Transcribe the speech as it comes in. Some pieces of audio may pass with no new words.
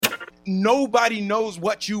nobody knows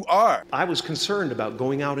what you are. I was concerned about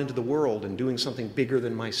going out into the world and doing something bigger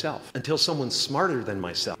than myself until someone smarter than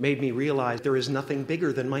myself made me realize there is nothing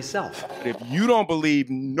bigger than myself. If you don't believe,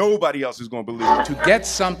 nobody else is going to believe. To get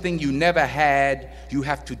something you never had, you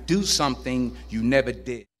have to do something you never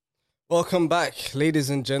did. Welcome back, ladies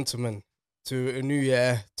and gentlemen, to a new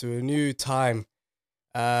year, to a new time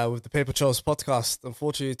with the Paper Trails podcast.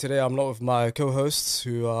 Unfortunately, today I'm not with my co-hosts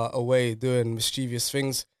who are away doing mischievous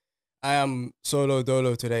things. I am solo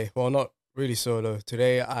dolo today. Well, not really solo.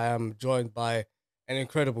 Today I am joined by an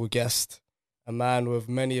incredible guest, a man with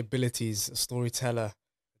many abilities, a storyteller,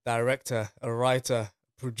 director, a writer,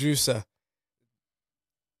 producer.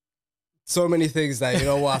 So many things that, you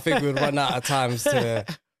know what, I think we'd run out of times to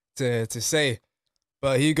say.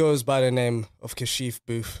 But he goes by the name of Kashif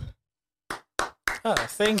Boothe. Oh,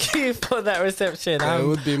 thank you for that reception. There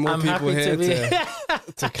would be more people here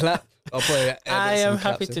to clap. I am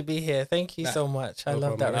happy to be here. Thank you so much. I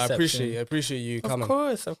love that reception. I appreciate you coming.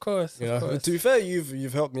 Of course. You know, to be fair,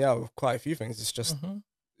 you've helped me out with quite a few things. It's just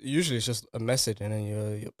usually it's just a message, and then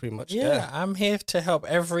you're pretty much there. I'm here to help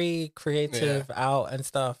every creative out and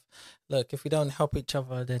stuff. Look, if we don't help each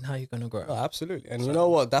other, then how are you gonna grow? Oh, absolutely. And you know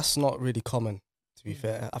what? That's not really common. To be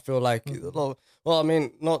fair, I feel like well, I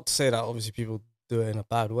mean, not to say that obviously people do it in a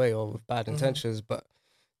bad way or with bad intentions, but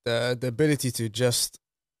the ability to just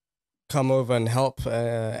come over and help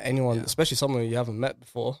anyone, especially someone you haven't met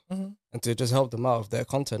before, and to just help them out with their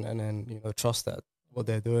content, and then, you know, trust that what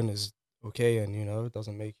they're doing is okay, and, you know, it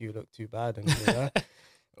doesn't make you look too bad, and you know,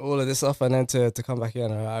 all of this stuff, and then to come back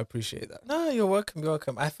in, I appreciate that. No, you're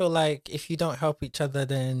welcome. I feel like if you don't help each other,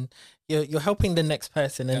 then you're helping the next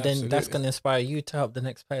person, and then that's going to inspire you to help the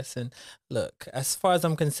next person. Look, as far as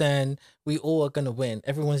I'm concerned, we all are going to win.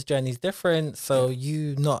 Everyone's journey is different, so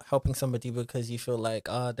you not helping somebody because you feel like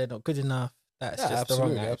they're not good enough, that's just the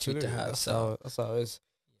wrong attitude to have. That's how it is.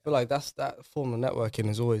 I feel like that form of networking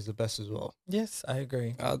is always the best as well. Yes, I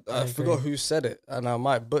agree. I forgot who said it, and I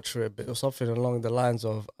might butcher it, but it was something along the lines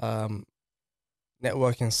of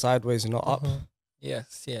networking sideways, not up.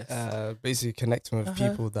 Yes. Basically connecting with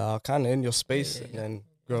people that are kind of in your space and then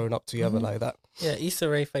growing up together like that. Yeah, Issa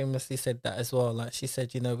Rae famously said that as well. Like she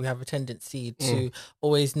said, you know, we have a tendency to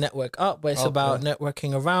always network up, but it's about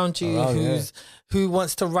networking around you, who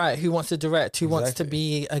wants to write, who wants to direct, who wants to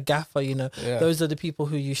be a gaffer, you know. Those are the people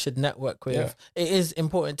who you should network with. Yeah. It is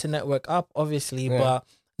important to network up, obviously, but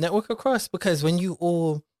network across, because when you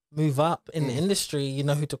all move up in the industry, you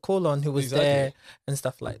know who to call on, who was there and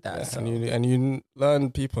stuff like that. So. And you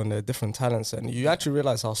learn people and their different talents, and you actually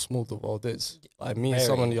realize how small the world is. Like meeting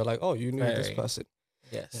someone, you're like, oh, you knew this person.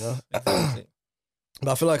 Yes, you know? exactly.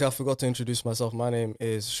 But I feel like I forgot to introduce myself. My name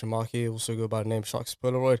is Shamaki, also go by the name Sharks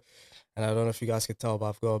Polaroid, and I don't know if you guys can tell, but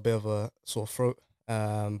I've got a bit of a sore throat.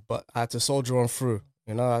 But I had to soldier on through.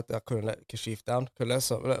 You know, I couldn't let Kashif down,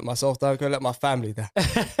 couldn't let myself down, couldn't let my family down,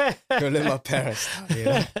 couldn't let my parents down, you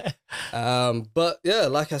know? But yeah,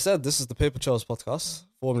 like I said, this is the Paper Trails podcast,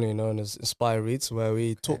 formerly known as Inspire Reads, where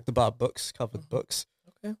we talked about books, covered books.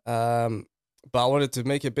 Okay. But I wanted to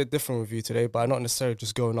make it a bit different with you today, but not necessarily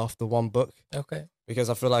just going after one book. Okay. Because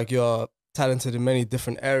I feel like you're talented in many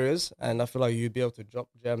different areas, and I feel like you'd be able to drop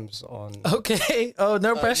gems on. Okay. Oh,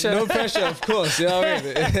 no pressure. No pressure, of course. You know what I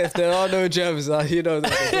mean? If there are no gems, you know that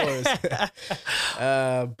the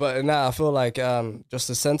door is. But now I feel like just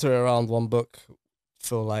to center around one book,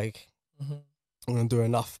 feel like I'm gonna do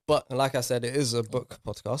enough. But like I said, it is a book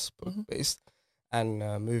podcast, book based,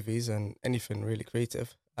 and movies and anything really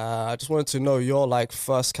creative. I just wanted to know your like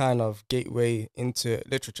first kind of gateway into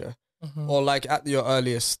literature. Or like at your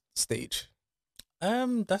earliest stage?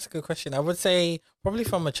 That's a good question. I would say probably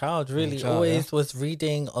from a child, really. Always was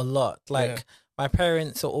reading a lot. Like my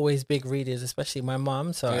parents are always big readers, especially my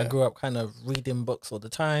mom. So I grew up kind of reading books all the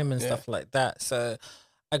time and stuff like that. So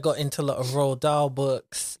I got into a lot of Roald Dahl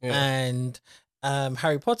books and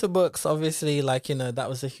Harry Potter books, obviously, like, you know, that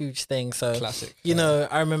was a huge thing. So, classic. You know,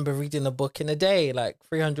 I remember reading a book in a day, like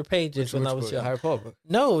 300 pages when I was young. Harry Potter book?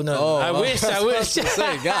 No. Oh, I wish.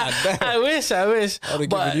 Say, God damn. I wish. I'd have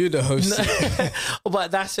given you the host. But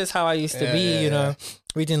that's just how I used to be, you know,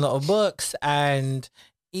 reading a lot of books. And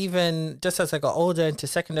even just as I got older into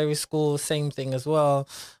secondary school, same thing as well.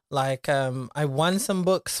 Like, I won some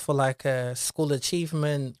books for like a school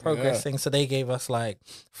achievement progressing. So they gave us like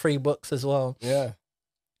free books as well. Yeah.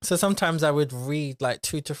 So sometimes I would read like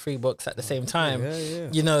 2 to 3 books at the same time.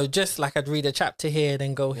 You know, just like I'd read a chapter here,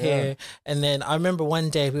 then go here. And then I remember one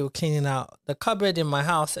day we were cleaning out the cupboard in my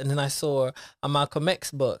house, and then I saw a Malcolm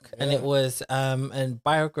X book, and it was a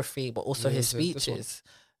biography, but also his speeches.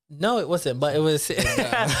 No, it wasn't, but it was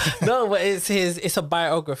no, but it's a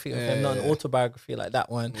biography of him, not an autobiography like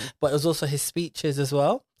that one. But it was also his speeches as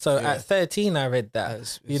well. So at 13, I read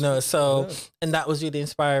that, and that was really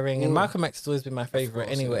inspiring. And Malcolm X has always been my favorite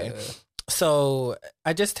anyway. So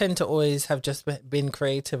I just tend to always have just been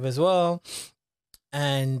creative as well,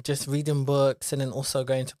 and just reading books, and then also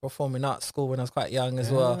going to performing art school when I was quite young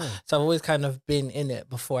as well. So I've always kind of been in it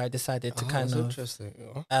before I decided to kind of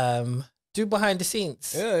interesting. do behind the scenes.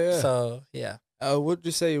 So yeah. Would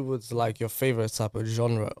you say it was like your favorite type of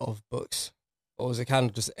genre of books, or was it kind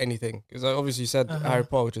of just anything? Because obviously you said Harry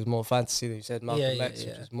Potter, which is more fantasy. Then you said Malcolm X,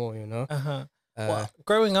 which is more, Well,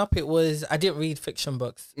 growing up, I didn't read fiction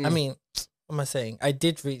books. I mean, what am I saying? I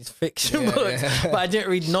did read fiction books, but I didn't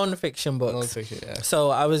read non-fiction books. Non-fiction, So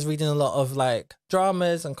I was reading a lot of like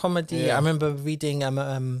dramas and comedy. I remember reading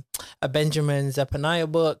a Benjamin Zephaniah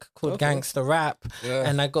book called Gangster Rap,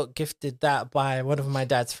 and I got gifted that by one of my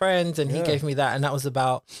dad's friends, and he gave me that, and that was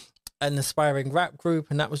about an aspiring rap group,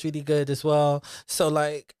 and that was really good as well. So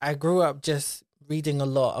like I grew up just reading a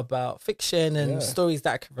lot about fiction and stories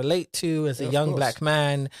that I could relate to as a young black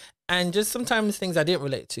man, and just sometimes things I didn't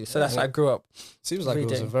relate to. So that's why I grew up. Seems like it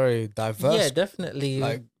was a very diverse, definitely,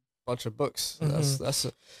 like bunch of books. That's I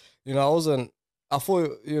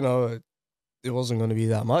thought it wasn't going to be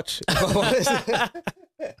that much.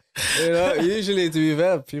 Usually, to be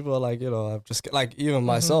fair, people are like, I'm just like, even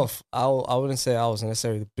myself, I wouldn't say I was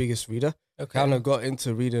necessarily the biggest reader. Kind of got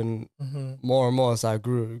into reading more and more as I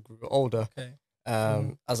grew older.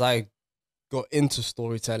 As I got into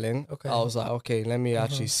storytelling, I was like, okay, let me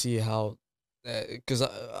actually see how, because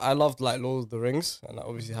I loved like Lord of the Rings and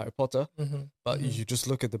obviously Harry Potter, but you just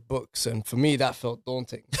look at the books, and for me that felt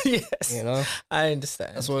daunting. I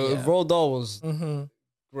understand. That's why Roald Dahl was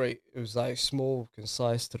great. It was like small,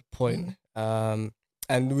 concise, to the point. And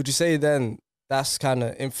would you say then that's kind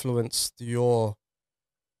of influenced your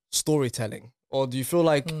storytelling, or do you feel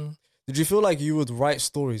like did you feel like you would write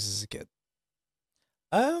stories as a kid?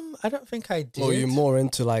 I don't think I did. Or you're more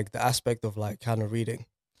into like the aspect of like kind of reading?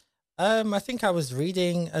 I think I was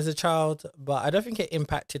reading as a child, but I don't think it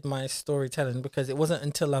impacted my storytelling, because it wasn't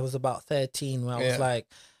until I was about 13 where I was like,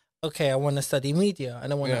 okay, I want to study media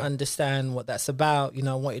and I want to understand what that's about.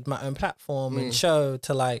 I wanted my own platform and show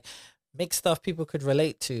to like make stuff people could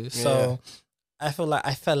relate to. So I feel like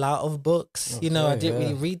I fell out of books. I didn't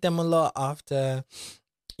really read them a lot after,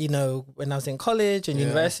 when I was in college and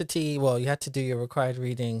university. Well, you had to do your required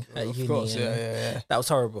reading at uni. Of course, that was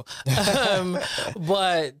horrible.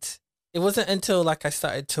 But it wasn't until like I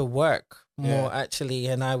started to work more actually,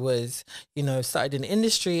 and I was, started in the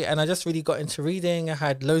industry, and I just really got into reading. I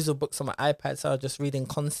had loads of books on my iPad, so I was just reading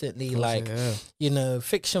constantly,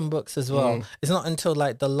 fiction books as well. It's not until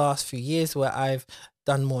like the last few years where I've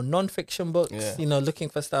done more non-fiction books, looking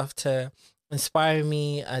for stuff to inspire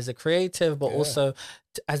me as a creative, but also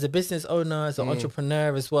as a business owner, as an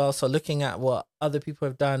entrepreneur as well. So looking at what other people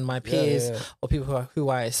have done, my peers or people who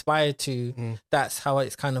I aspire to, that's how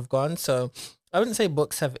it's kind of gone. So I wouldn't say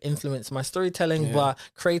books have influenced my storytelling, but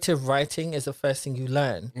creative writing is the first thing you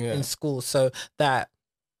learn in school. So that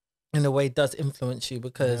in a way does influence you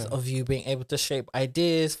because of you being able to shape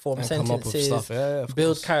ideas, form and sentences,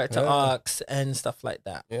 build character arcs and stuff like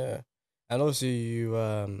that. Yeah. And also you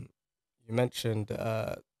mentioned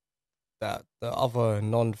that the other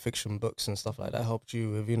non-fiction books and stuff like that helped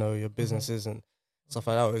you with, your businesses and stuff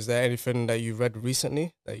like that. Is there anything that you read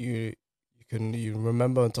recently that you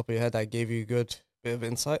remember on top of your head that gave you a good bit of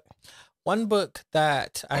insight? One book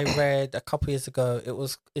that I read a couple years ago,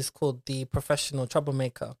 it's called The Professional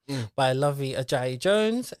Troublemaker by Lovey Ajayi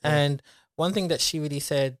Jones. And one thing that she really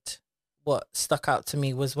said, what stuck out to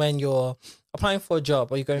me, was when you're applying for a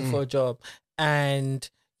job or you're going for a job and,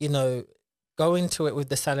 go into it with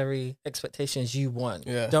the salary expectations you want.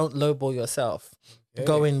 Don't lowball yourself.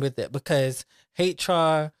 Go in with it, because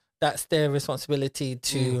HR, that's their responsibility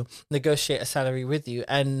to negotiate a salary with you.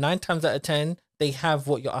 And 9 times out of 10, they have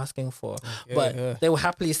what you're asking for. But they will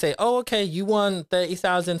happily say, oh, okay, you want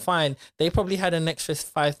 30,000, fine. They probably had an extra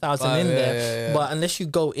 5,000 in there. But unless you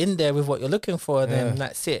go in there with what you're looking for, then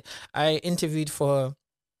that's it. I interviewed for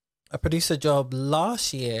a producer job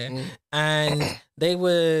last year and they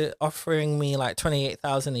were offering me like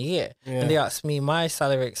 28,000 a year. And they asked me my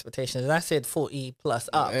salary expectations and I said 40 plus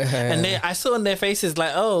up. And I saw on their faces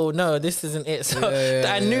like, oh no, this isn't it. So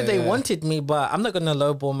I knew they wanted me, but I'm not going to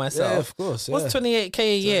lowball myself. Yeah, of course. What's 28k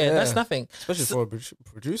a year? That's nothing. Especially for a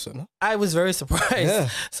producer, no? I was very surprised.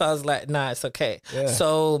 So I was like, nah, it's okay.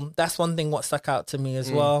 So that's one thing what stuck out to me as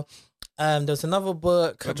well. There was another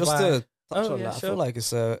book. But just to touch on that, I feel like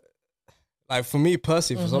it's like for me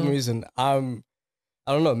personally, for some reason, I'm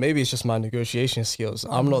I don't know, maybe it's just my negotiation skills.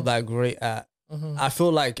 I'm not that great at. I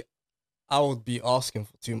feel like I would be asking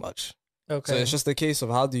for too much. Okay. So it's just a case of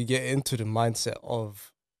how do you get into the mindset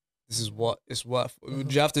of this is what it's worth.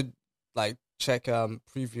 Would you have to like check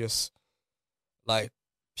previous like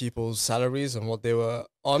people's salaries and what they were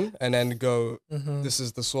on, and then go, this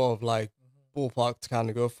is the sort of like ballpark to kind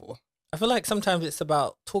of go for? I feel like sometimes it's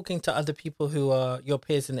about talking to other people who are your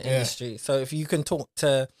peers in the industry. So if you can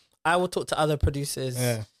I will talk to other producers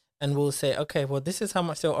and we'll say, okay, well, this is how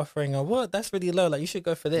much they're offering, or what, that's really low, like you should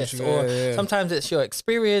go for this. Sometimes it's your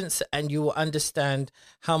experience and you will understand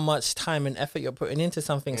how much time and effort you're putting into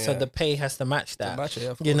something. So the pay has to match that.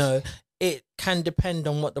 You know, it can depend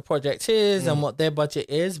on what the project is and what their budget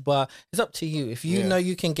is, but it's up to you. If you know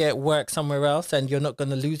you can get work somewhere else and you're not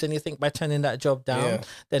going to lose anything by turning that job down,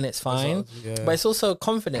 then it's fine. But it's also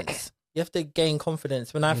confidence. You have to gain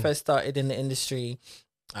confidence. When I first started in the industry,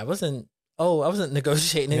 I wasn't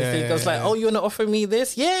negotiating anything. I was like, oh, you want to offer me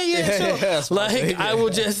this? Yeah, sure. Like, I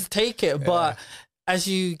will just take it. But as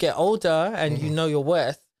you get older and you know your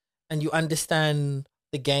worth and you understand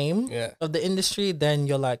the game of the industry, then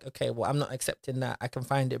you're like, okay, well, I'm not accepting that. I can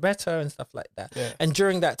find it better and stuff like that. And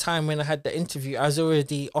during that time when I had the interview, I was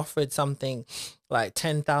already offered something like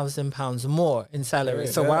 £10,000 more in salary.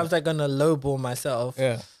 So why was I going to lowball myself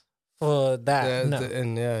for that? No.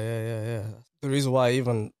 The reason why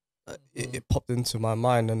even it popped into my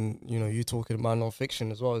mind, and you know, you talking about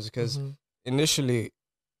non-fiction as well, is because initially,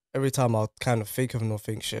 every time I'll kind of think of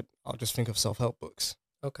non-fiction, I'll just think of self-help books.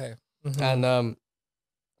 Okay. And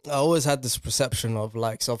I always had this perception of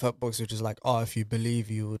like self-help books, which is like, oh, if you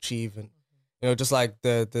believe, you will achieve, and you know, just like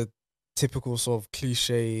the typical sort of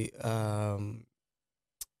cliche,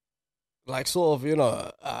 like sort of, you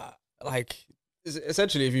know, like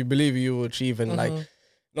essentially, if you believe, you will achieve, and like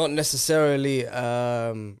not necessarily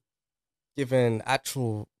giving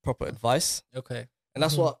actual proper advice. Okay. And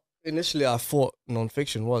that's what initially I thought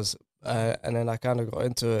non-fiction was, and then I kind of got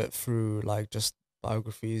into it through like just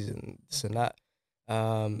biographies and this and that.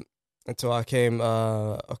 Until I came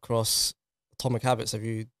across Atomic Habits. Have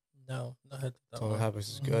you? No, not heard that. Atomic Habits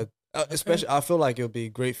is good. Especially, I feel like it'll be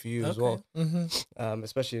great for you as well.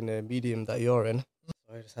 Especially in the medium that you're in.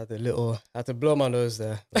 I just had to blow my nose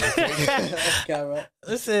there.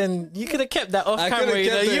 Listen, you could have kept that off camera. You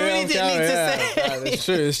know, you really didn't need to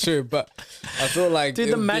say. It's true. But I feel like do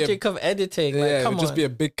the magic of editing. Like, it come would on. just be a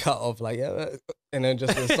big cut of like, and then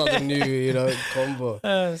just a sudden new, you know, combo.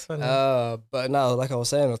 That's funny. But now, like I was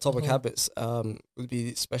saying, Atomic Habits would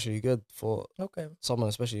be especially good for someone,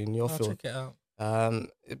 especially in your I'll field. check it out.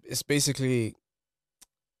 It's basically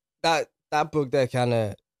that book there kind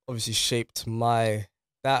of obviously shaped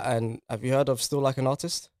that. And have you heard of Still Like an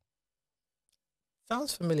Artist?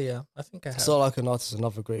 Sounds familiar. I think I have. Still Like an Artist is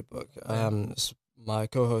another great book. It's my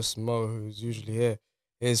co-host Mo, who's usually here,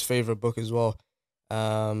 his favorite book as well.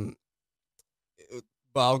 But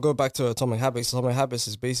I'll go back to Atomic Habits. Atomic Habits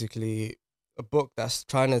is basically a book that's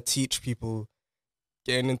trying to teach people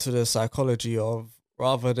getting into the psychology of,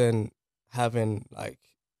 rather than having like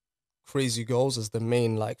crazy goals as the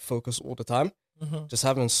main like focus all the time, just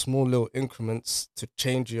having small little increments to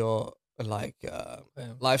change your like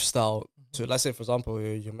lifestyle. To, let's say, for example,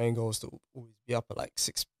 your main goal is to always be up at like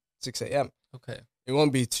 6 a.m. Okay. It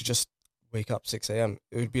won't be to just wake up 6 a.m.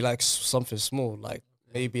 It would be like something small, like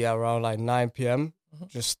maybe around like 9 p.m.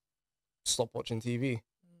 Just stop watching TV,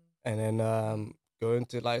 and then go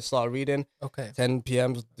into like start reading. Okay. 10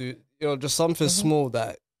 p.m. do, you know, just something small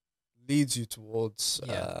that leads you towards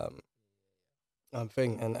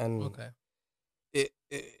thing. And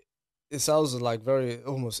it sounds like very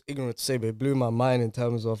almost ignorant to say, but it blew my mind in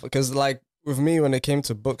terms of, because like with me, when it came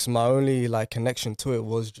to books, my only like connection to it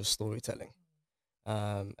was just storytelling.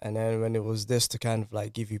 And then when it was this to kind of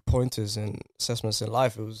like give you pointers and assessments in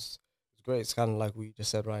life, it was great. It's kind of like we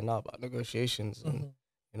just said right now about negotiations, and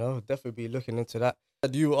you know, definitely be looking into that.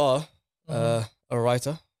 You are a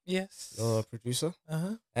writer. Yes. You're a producer.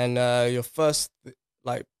 And your first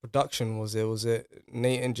like production, was it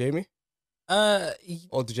Nate and Jamie?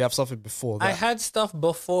 Or did you have something before that? I had stuff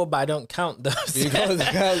before, but I don't count those. You can't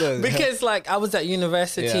count those. Because like I was at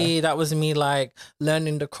university, that was me like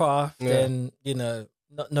learning the craft and, you know,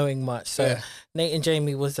 not knowing much. So Nate and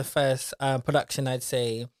Jamie was the first production, I'd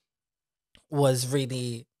say, was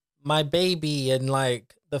really my baby, and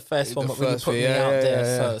like the first one that really put me out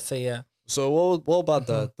there. So yeah. So what about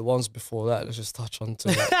the ones before that? Let's just touch on to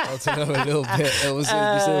them a little bit. You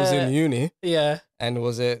said it was in uni. Yeah. And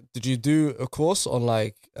did you do a course on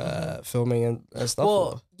like filming and stuff?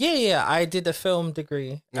 Well, yeah. I did a film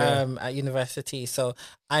degree at university. So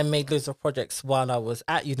I made loads of projects while I was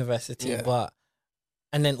at university, but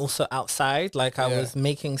and then also outside. Like I Yeah. was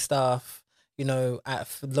making stuff, you know, at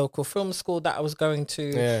local film school that I was going to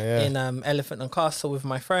in Elephant and Castle with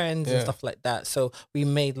my friends and stuff like that. So we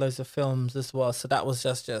made loads of films as well. So that was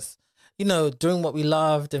just you know, doing what we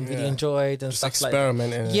loved and really enjoyed and just stuff like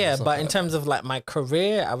experimenting. that. Yeah, but in like terms of like my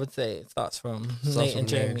career, I would say it starts from Nate and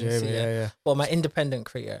Jamie. So, yeah. Well, my independent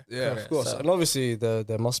career. Yeah, of course. And obviously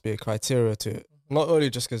there must be a criteria to it. Not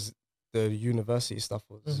only just because the university stuff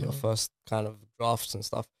was your first kind of drafts and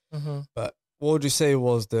stuff, but what would you say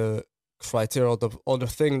was the criteria or the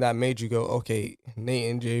thing that made you go, okay,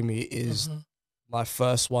 Nate and Jamie is my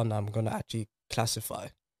first one I'm going to actually classify?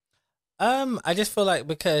 I just feel like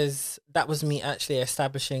because that was me actually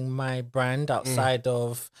establishing my brand outside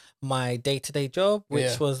of my day-to-day job,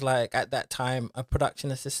 which was like at that time a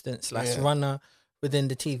production assistant / runner within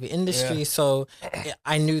the TV industry. Yeah. So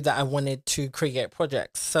I knew that I wanted to create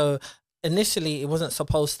projects. So initially it wasn't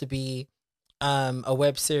supposed to be a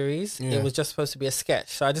web series. It was just supposed to be a sketch.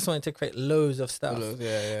 So I just wanted to create loads of stuff.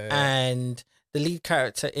 And the lead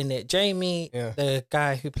character in it, Jamie, the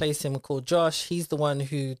guy who plays him called Josh, he's the one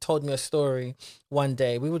who told me a story one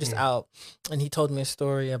day. We were just out and he told me a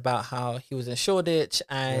story about how he was in Shoreditch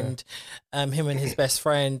and him and his best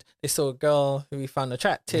friend, they saw a girl who he found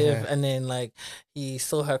attractive and then like he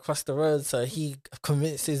saw her across the road. So he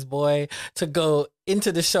convinced his boy to go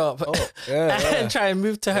into the shop and try and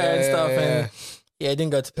move to her and stuff. And yeah, it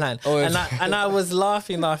didn't go to plan. And I was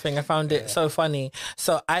laughing. I found it so funny.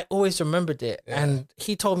 So I always remembered it. And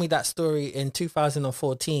he told me that story in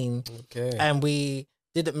 2014. Okay. And we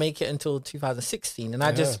didn't make it until 2016. And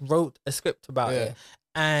I just wrote a script about it.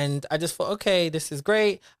 And I just thought, okay, this is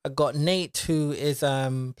great. I got Nate, who is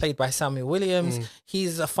played by Samuel Williams.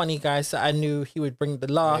 He's a funny guy, so I knew he would bring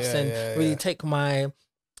the laughs and really take my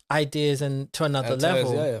ideas and to another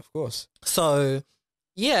level. Yeah, of course. So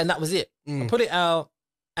yeah, and that was it. I put it out,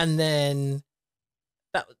 and then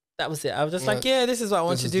that was it. I was just like, yeah, this is what I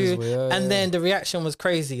want to do. And then the reaction was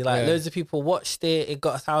crazy. Like loads of people watched it. It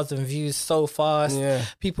got 1,000 views so fast.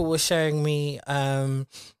 People were sharing me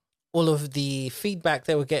all of the feedback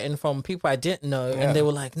they were getting from people I didn't know, and they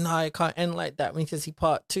were like, no, it can't end like that. We need to see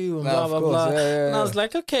part 2 and blah, blah, blah. And I was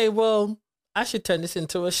like, okay, well, I should turn this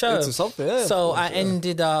into a show. Into something, So I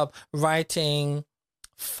ended up writing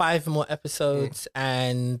 5 more episodes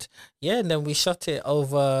and then we shot it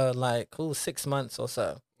over like 6 months or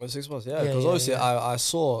so. 6 months, because obviously I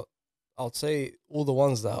saw, I would say all the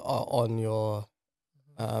ones that are on your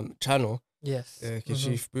channel. Yes.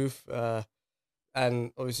 Kashif Boothe,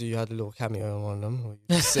 and obviously you had a little cameo on one of them, where you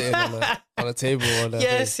just sitting on a table.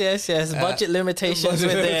 Yes. Budget limitations were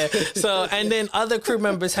there. So, and then other crew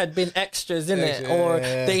members had been extras in it, or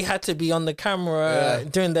they had to be on the camera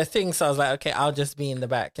doing their thing. So I was like, okay, I'll just be in the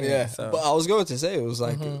back. So. But I was going to say, it was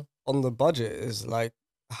like on the budget is like,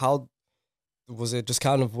 how was it? Just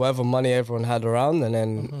kind of whatever money everyone had around, and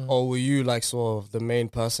then, or were you like sort of the main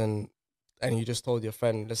person, and you just told your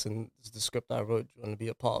friend, listen, this is the script I wrote, you want to be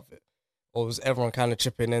a part of it? Or was everyone kind of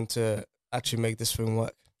chipping in to actually make this thing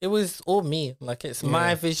work? It was all me. Like, it's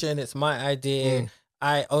my vision. It's my idea.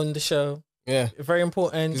 I own the show. Yeah. Very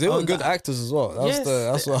important. Because they were good actors as well.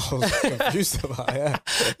 That's what I was confused about,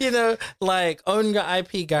 You know, like, own your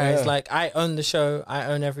IP, guys. Like, I own the show. I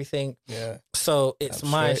own everything. Yeah. So it's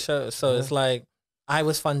my show. So it's like, I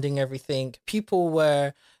was funding everything. People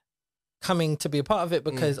were coming to be a part of it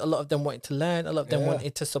because a lot of them wanted to learn. A lot of them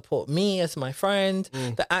wanted to support me as my friend.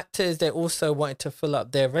 The actors, they also wanted to fill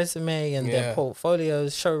up their resume and their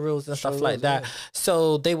portfolios, show reels and stuff like that.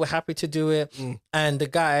 So they were happy to do it. And the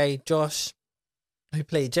guy, Josh, who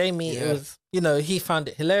played Jamie, it was, you know, he found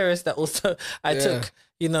it hilarious that also I took,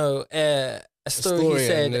 you know, a story he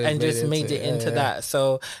said and just made it into that.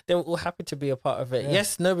 So they were all happy to be a part of it.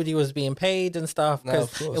 Yes, nobody was being paid and stuff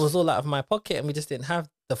because it was all out of my pocket and we just didn't have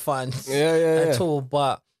the funds at all.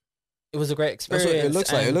 But it was a great experience. It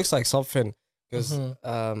looks like. It looks like something because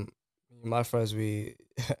my friends,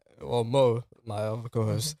 Mo, my other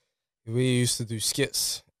co-host, we used to do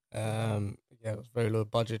skits. It was very low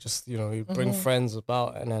budget. Just, you know, we bring friends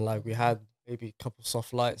about, and then like we had maybe a couple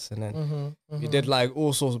soft lights, and then we did like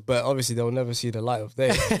all sorts. But obviously, they'll never see the light of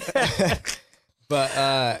day. But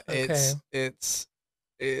it's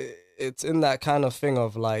in that kind of thing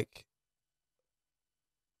of like,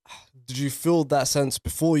 did you feel that sense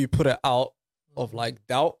before you put it out of like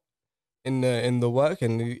doubt in the work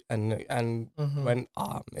and when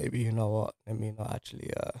maybe, you know what, let me not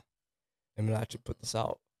actually put this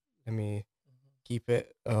out, let me keep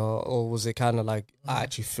it, or was it kind of like I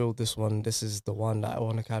actually feel this is the one that I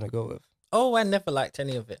want to kind of go with? Oh, I never liked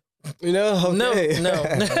any of it. You know, okay.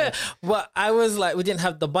 No. But I was like, we didn't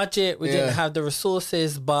have the budget, we didn't have the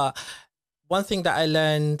resources. But one thing that I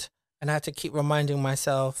learned, and I had to keep reminding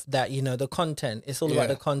myself that, you know, the content, it's all about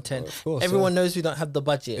the content. Of course, everyone knows we don't have the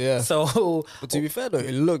budget. Yeah. So, but to be fair though,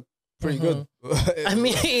 it looked pretty good. I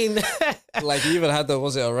mean, like you even had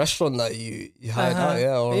was it a restaurant that you hired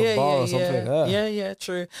out, or a bar or something? Yeah,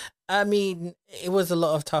 true. I mean, it was a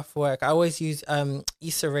lot of tough work. I always use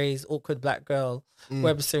Issa Rae's Awkward Black Girl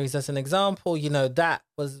web series as an example. You know, that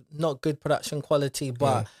was not good production quality,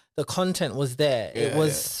 but the content was there. It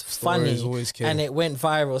was funny and it went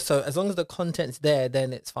viral. So as long as the content's there,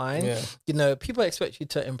 then it's fine. Yeah. You know, people expect you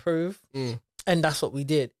to improve. And that's what we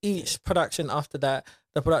did. Each production after that,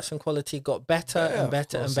 the production quality got better and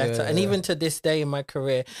better and better. And even to this day in my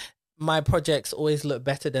career, my projects always look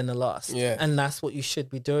better than the last. Yeah. And that's what you should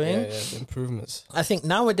be doing. Yeah, improvements. I think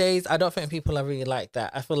nowadays, I don't think people are really like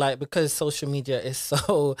that. I feel like because social media is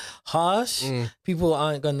so harsh, people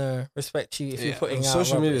aren't going to respect you if you're putting out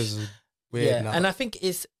social rubbish. Media is weird now. And I think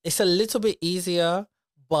it's a little bit easier,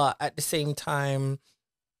 but at the same time,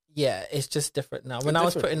 it's just different now. When I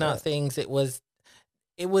was putting out things, it was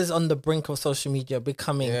on the brink of social media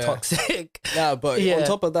becoming toxic. Yeah, but on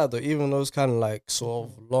top of that, though, even those kind of like sort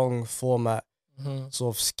of long format,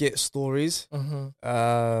 sort of skit stories,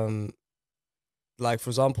 like for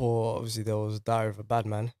example, obviously there was Diary of a Bad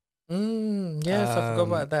Man. Yes, I forgot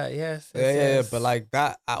about that. Yes. Yeah, but like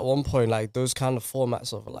that at one point, like those kind of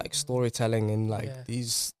formats of like storytelling and like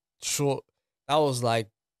these short, that was like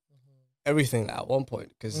everything at one point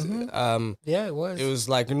because it was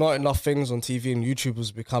like not enough things on TV, and YouTube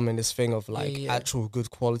was becoming this thing of like actual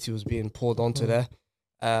good quality was being poured onto there.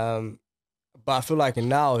 But I feel like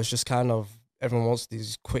now it's just kind of everyone wants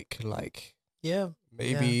these quick like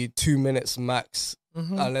maybe 2 minutes max,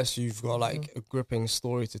 unless you've got like a gripping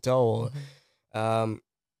story to tell. Or,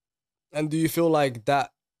 and do you feel like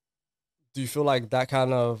that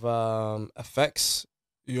kind of affects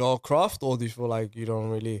your craft, or do you feel like you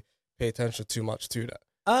don't really pay attention too much to that?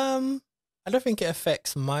 I don't think it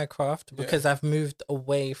affects my craft because I've moved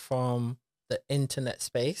away from the internet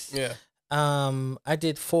space. Yeah. I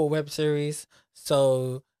did 4 web series,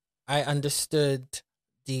 so I understood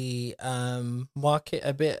the market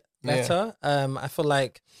a bit better. I feel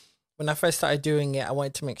like when I first started doing it, I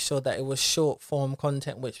wanted to make sure that it was short form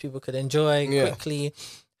content which people could enjoy quickly,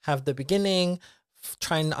 have the beginning,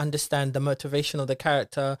 trying to understand the motivation of the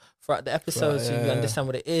character throughout the episodes, so you understand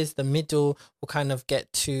what it is. The middle will kind of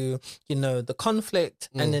get to, you know, the conflict,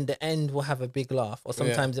 and then the end will have a big laugh, or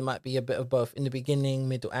sometimes it might be a bit of both in the beginning,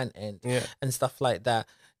 middle and end, and stuff like that.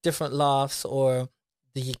 Different laughs or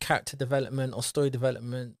the character development or story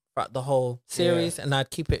development throughout the whole series, and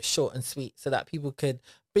I'd keep it short and sweet so that people could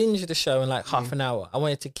binge the show in like half an hour. I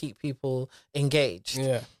wanted to keep people engaged.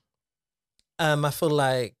 I feel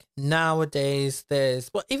like nowadays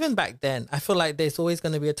even back then, I feel like there's always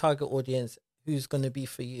going to be a target audience who's going to be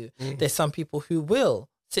for you. There's some people who will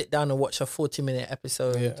sit down and watch a 40-minute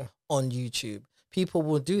episode on YouTube. People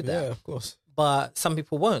will do that. Yeah, of course. But some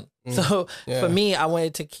people won't. So for me, I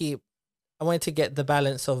wanted to get the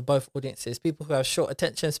balance of both audiences, people who have short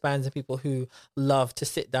attention spans and people who love to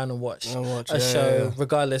sit down and watch a show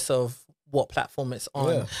regardless of what platform it's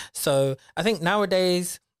on. So I think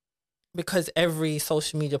nowadays, because every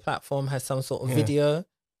social media platform has some sort of video,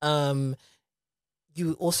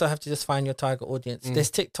 you also have to just find your target audience.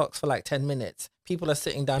 There's TikToks for like 10 minutes. People are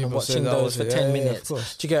sitting down and watching those for 10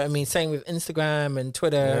 minutes. Do you get what I mean? Same with Instagram and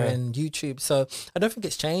Twitter and YouTube. So I don't think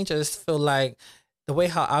it's changed. I just feel like the way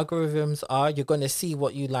how algorithms are, you're going to see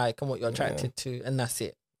what you like and what you're attracted to, and that's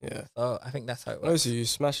it. Yeah. So I think that's how it works. Also, you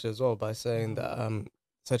smashed it as well by saying that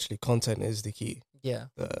essentially content is the key. Yeah.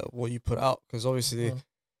 What you put out, because obviously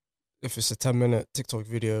if it's a 10-minute TikTok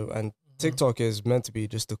video, and TikTok is meant to be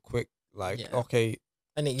just a quick, like, okay,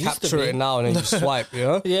 and it used capture to be. it now and then you swipe, you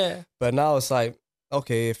know? Yeah. But now it's like,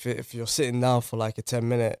 okay, if you're sitting down for like a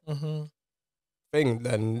 10-minute thing,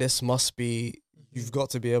 then this must be, you've got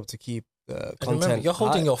to be able to keep the content. Remember, you're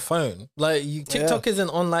holding your phone. Like TikTok isn't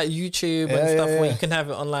on like YouTube and stuff where you can have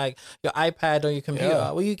it on like your iPad or your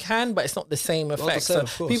computer. Well, you can, but it's not the same effect. So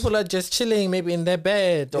people are just chilling maybe in their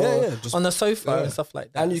bed or on the sofa and stuff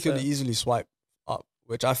like that. And you could easily swipe up,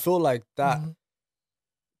 which I feel like that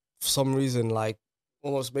for some reason like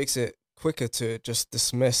almost makes it quicker to just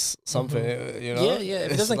dismiss something, you know? Yeah.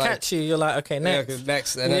 If it doesn't catch you, you're like, okay, next. Yeah,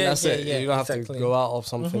 next. And then that's it. You don't have to go out of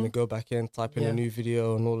something and go back in, type in a new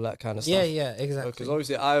video and all that kind of stuff. Yeah, exactly. Because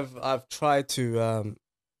obviously I've tried to,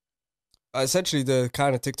 essentially the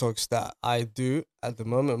kind of TikToks that I do at the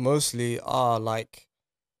moment mostly are like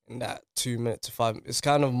in that 2 minutes to 5 minutes. It's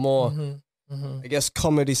kind of more I guess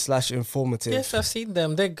comedy / informative. Yes, I've seen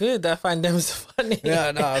them. They're good. I find them so funny.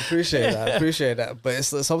 Yeah, no, I appreciate that. I appreciate that. But it's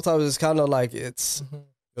sometimes it's kind of like you're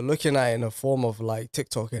looking at it in a form of like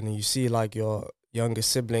TikTok, and you see like your younger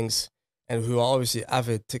siblings and who are obviously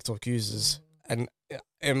avid TikTok users. And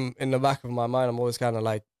in the back of my mind, I'm always kind of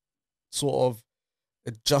like sort of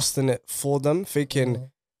adjusting it for them,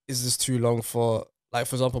 thinking, is this too long for, like,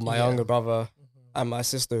 for example, my younger brother and my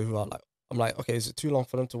sister who are like, I'm like, okay, is it too long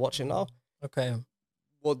for them to watch it now? Okay.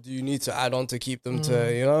 What do you need to add on to keep them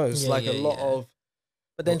to, you know, it's like a lot of.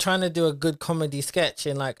 But then trying to do a good comedy sketch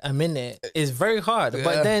in like a minute is very hard. Yeah.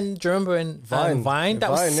 But then do you remember in Vine?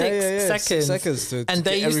 That was 6 seconds. 6 seconds and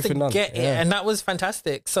they used to get it. And that was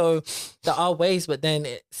fantastic. So there are ways, but then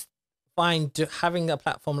it's Vine, having a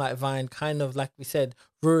platform like Vine kind of, like we said,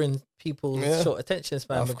 ruins people's short attention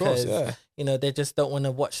span because, you know, they just don't want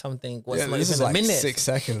to watch something what's not even a minute. 6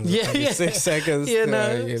 seconds. 6 seconds. You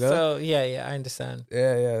know? So, I understand.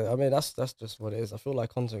 Yeah. I mean, that's just what it is. I feel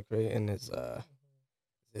like content creating is an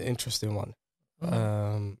interesting one.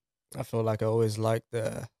 I feel like I always liked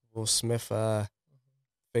the Will Smith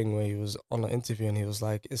thing where he was on an interview and he was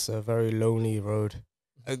like, it's a very lonely road.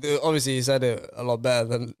 Obviously, he said it a lot better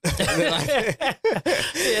than I.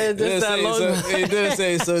 He didn't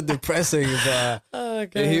say it's so depressing,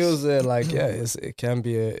 but he was like, it can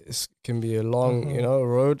be a long, you know,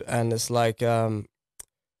 road, and it's like,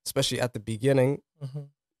 especially at the beginning,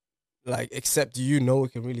 like, except no one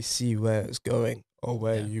can really see where it's going or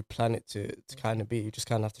where you plan it to kind of be. You just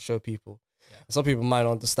kind of have to show people. And some people might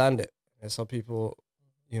not understand it, and some people,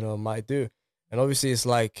 you know, might do. And obviously, it's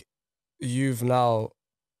like you've now,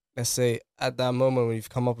 let's say, at that moment when you've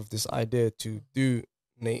come up with this idea to do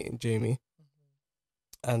Nate and Jamie,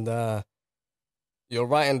 and you're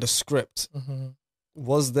writing the script,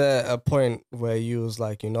 was there a point where you was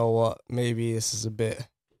like, you know what, maybe this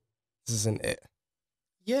isn't it?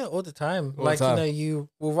 Yeah, all the time. You know, you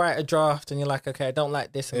will write a draft and you're like, okay, I don't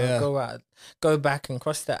like this, and I'll go back and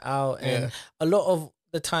cross that out. And a lot of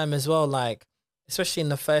the time as well, like, especially in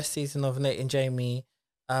the first season of Nate and Jamie,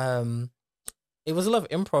 it was a lot of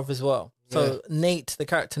improv as well. So Nate, the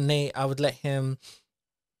character Nate, I would let him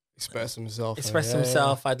express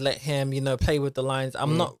himself. I'd let him, you know, play with the lines.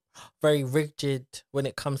 I'm not very rigid when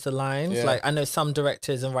it comes to lines. Like, I know some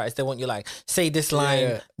directors and writers, they want you like, say this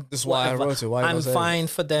line. This is why I wrote it. I'm fine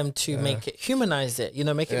for them to make it, humanize it, you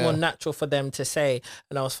know, make it more natural for them to say.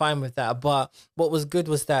 And I was fine with that. But what was good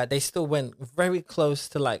was that they still went very close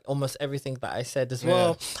to like almost everything that I said as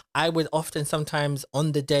well. I would often sometimes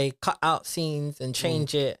on the day cut out scenes and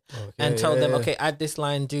change it and tell them, okay, add this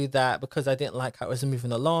line, do that, because I didn't like how it was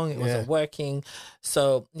moving along. It wasn't working.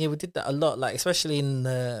 So we did that a lot, like especially in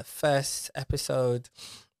the first episode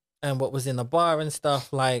and what was in the bar and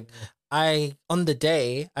stuff. Like, on the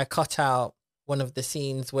day I cut out one of the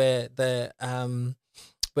scenes where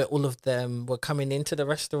where all of them were coming into the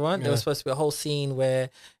restaurant. There was supposed to be a whole scene where,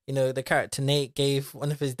 you know, the character Nate gave one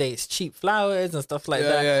of his dates cheap flowers and stuff like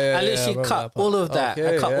that. I literally cut all of that.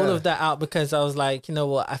 I cut all of that out because I was like, you know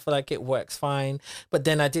what, I feel like it works fine. But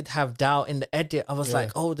then I did have doubt in the edit. I was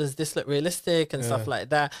like, oh, does this look realistic and stuff like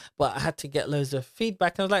that? But I had to get loads of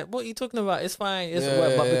feedback. I was like, what are you talking about? It's fine. It's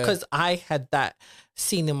work. But because I had that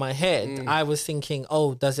scene in my head, I was thinking,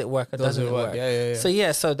 oh, does it work or doesn't it work?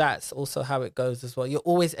 So that's also how it goes as well. You're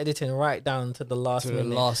always editing right down to the last minute.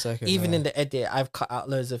 The last second. Even in the edit, I've cut out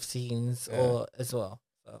loads of scenes or as well.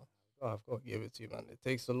 So I've got to give it to you, man. It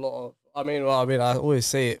takes a lot of. I always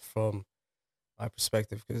say it from my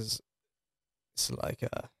perspective because it's like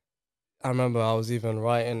I remember I was even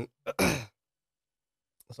writing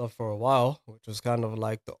stuff for a while, which was kind of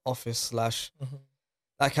like The Office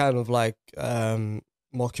 / that kind of like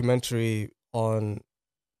mockumentary on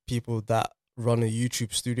people that run a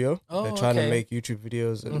YouTube studio. They're trying to make YouTube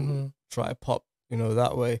videos and try to pop, you know,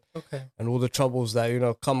 that way. And all the troubles that, you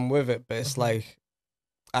know, come with it. But it's like,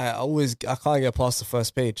 I can't get past the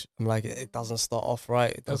first page. I'm like, it doesn't start off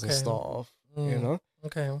right. It doesn't start off, you know?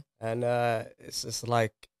 And it's just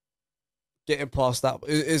like getting past that.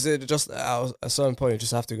 Is it just at a certain point you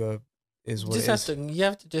just have to go, is what it is? You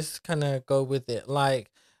have to just kind of go with it.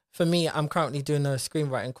 Like, for me, I'm currently doing a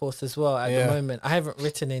screenwriting course as well at the moment. I haven't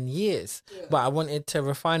written in years, but I wanted to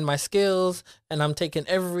refine my skills, and I'm taking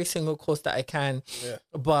every single course that I can.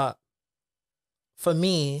 But for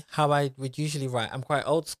me, how I would usually write, I'm quite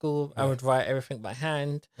old school. I would write everything by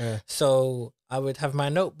hand. So I would have my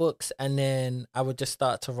notebooks, and then I would just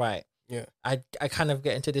start to write. I kind of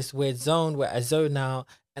get into this weird zone where I zone out,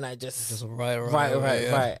 and I just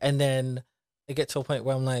write. And then I get to a point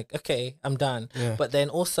where I'm like, okay, I'm done. But then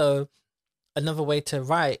also another way to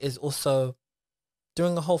write is also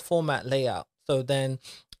doing a whole format layout. So then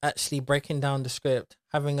actually breaking down the script,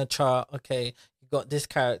 having a chart. Okay, you got this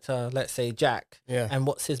character, let's say Jack, and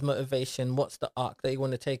what's his motivation? What's the arc that you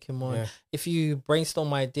want to take him on? If you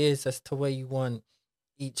brainstorm ideas as to where you want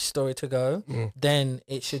each story to go, then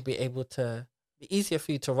it should be able to be easier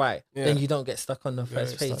for you to write. Then you don't get stuck on the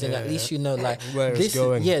first page, and at least you know, like, where this it's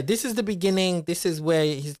going. this is the beginning, this is where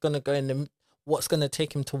he's gonna go, in what's gonna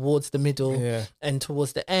take him towards the middle and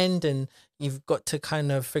towards the end, and you've got to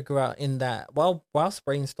kind of figure out in that whilst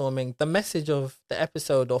brainstorming the message of the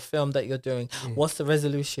episode or film that you're doing. What's the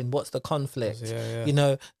resolution? What's the conflict? You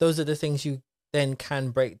know, those are the things you then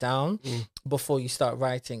can break down before you start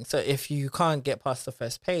writing. So if you can't get past the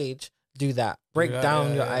first page, do that. Break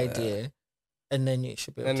down your idea, and then it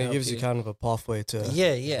should be able and to it help gives you kind of a pathway to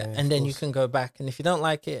and then you can go back, and if you don't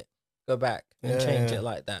like it, go back and change it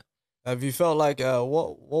like that. Have you felt like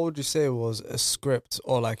what would you say was a script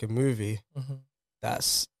or like a movie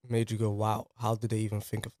that's made you go, wow, how did they even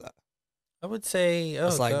think of that? I would say,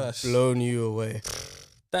 It's like gosh, blown you away.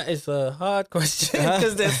 that is a hard question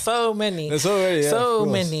because there's so many. There's already so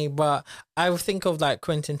many, but I would think of like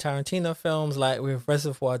Quentin Tarantino films, like with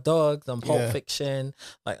Reservoir Dogs and Pulp Fiction.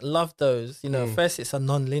 Like, love those. You know, first it's a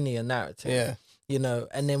non-linear narrative. You know,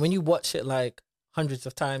 and then when you watch it like hundreds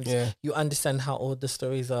of times, you understand how all the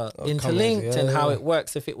stories are interlinked and how it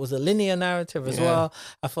works. If it was a linear narrative as well,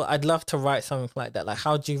 I thought I'd love to write something like that. Like,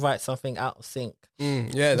 how do you write something out of sync?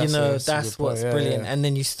 That's what's brilliant. And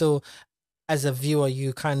then you still, as a viewer,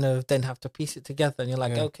 you kind of then have to piece it together, and you're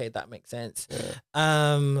like, okay, that makes sense.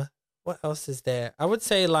 What else is there? I would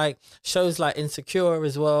say like shows like Insecure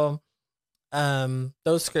as well.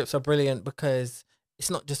 Those scripts are brilliant because it's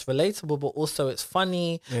not just relatable, but also it's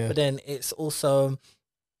funny. But then it's also,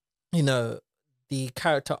 you know, the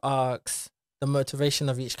character arcs, the motivation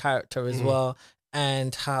of each character as well,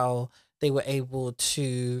 and how they were able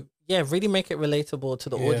to really make it relatable to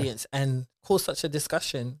the audience and cause such a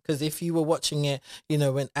discussion. Because if you were watching it, you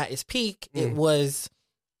know, when at its peak, it was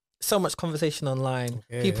so much conversation online,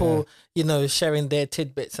 people, you know, sharing their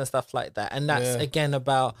tidbits and stuff like that. And that's again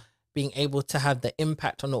about being able to have the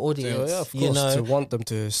impact on the audience, of course, you know, to want them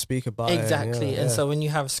to speak about exactly. it. And so when you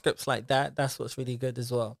have scripts like that, that's what's really good as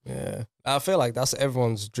well. I feel like that's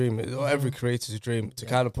everyone's dream, or every creator's dream, to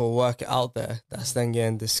kind of put work out there that's then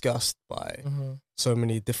getting discussed by so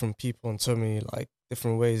many different people and so many like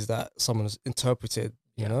different ways that someone's interpreted,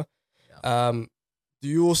 you know. Do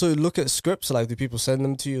you also look at scripts? Like, do people send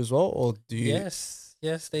them to you as well, or do you?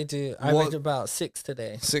 Yes, they do. I read about 6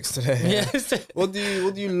 today. 6 today. Yes. What do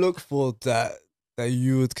you look for that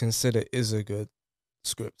you would consider is a good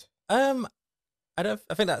script? I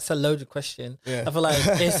think that's a loaded question. I feel like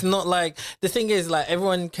it's not like, the thing is, like,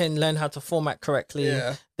 everyone can learn how to format correctly.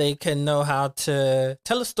 They can know how to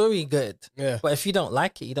tell a story good. But if you don't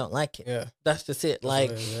like it, you don't like it. That's just it.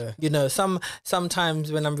 Like, you know,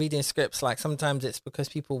 sometimes when I'm reading scripts, like sometimes it's because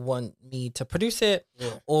people want me to produce it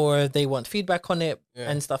or they want feedback on it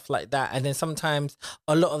and stuff like that. And then sometimes,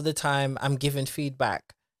 a lot of the time, I'm given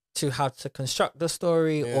feedback to how to construct the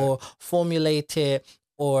story or formulate it.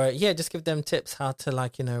 Or just give them tips how to,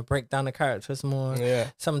 like, you know, break down the characters more.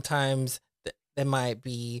 Sometimes there might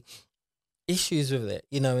be issues with it,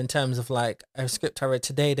 you know, in terms of like a script I read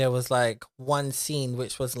today. There was like one scene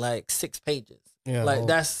which was like 6 pages. Like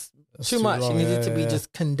that's too much. Long. It needed to be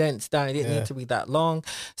just condensed down. It didn't need to be that long.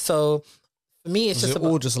 So for me, it's was just it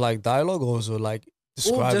all just like dialogue, or was it like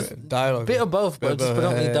describe it? Dialogue, bit of both, but just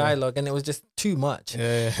predominantly dialogue, and it was just too much.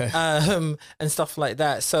 And stuff like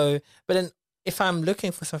that. So, but then, if I'm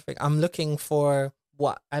looking for something, I'm looking for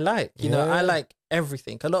what I like. You know, I like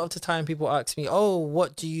everything. A lot of the time people ask me, oh,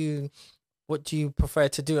 what do you prefer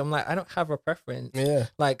to do? I'm like, I don't have a preference.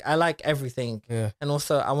 Like, I like everything. And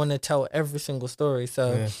also I want to tell every single story.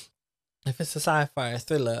 So if it's a sci-fi, a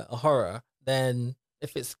thriller, a horror, then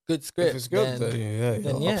if it's good script, if it's good,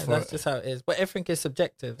 then that's just how it is. But everything is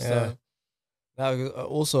subjective. So now,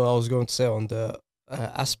 also I was going to say on the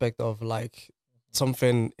aspect of like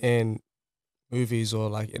something in movies or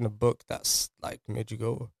like in a book that's like made you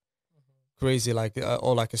go crazy, like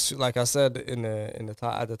or like like I said at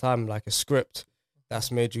the time, like a script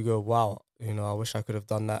that's made you go, wow, you know, I wish I could have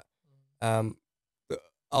done that. I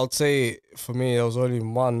would say for me there was only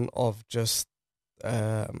one of just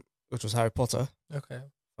which was Harry Potter.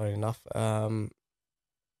 Funny enough, and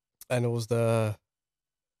it was the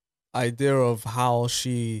idea of how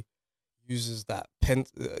she uses that pen,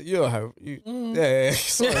 you know how you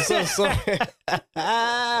sorry.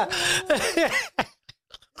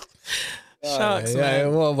 Shucks,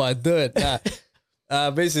 man. What am I doing?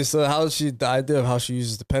 Basically, so the idea of how she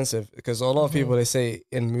uses the pensive, because a lot of people, they say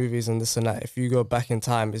in movies and this and that, if you go back in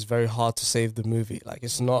time, it's very hard to save the movie. Like,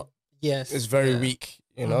 it's not, Yes. it's very weak,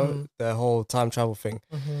 you know, the whole time travel thing.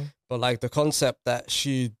 But like the concept that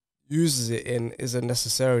she uses it in isn't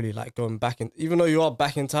necessarily like going back in, even though you are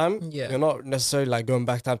back in time, you're not necessarily like going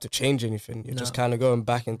back in time to change anything. You're just kind of going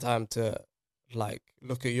back in time to like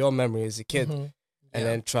look at your memory as a kid and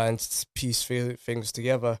then try and piece things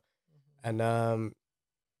together. And I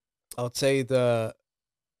would say the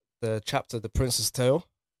chapter, The Prince's Tale,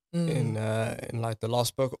 in like the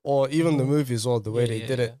last book, or even the movie as well, the way they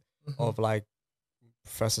did it, of like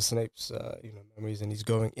Professor Snape's memories, and he's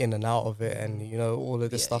going in and out of it, and you know all of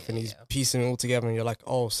this stuff, and he's piecing it all together, and you're like,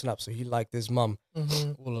 oh snap! So he liked his mum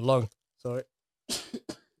all along. Sorry,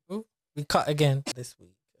 Ooh, we cut again this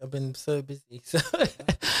week. I've been so busy, so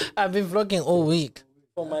I've been vlogging all week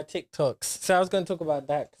for my TikToks. So I was going to talk about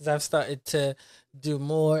that because I've started to do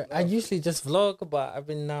more. I usually just vlog, but I've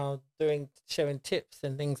been now sharing tips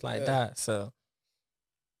and things like that. So,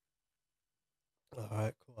 all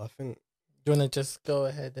right, cool. I think. Do you want to just go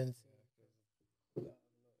ahead and...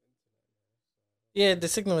 Yeah, the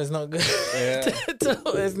signal is not good. Yeah.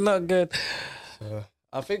 It's not good. So,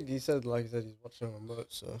 I think he said, like he said, he's watching a remote,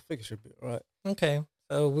 so I think it should be all right. Okay.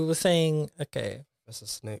 So we were saying, okay. Professor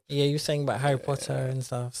Snape. Yeah, you were saying about Harry Potter and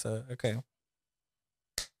stuff, so, okay.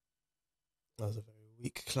 That was a very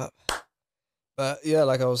weak clap. But yeah,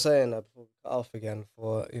 like I was saying, before we cut off again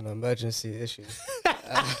for, emergency issues.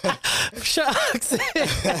 Shucks.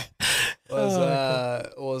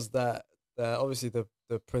 was that obviously the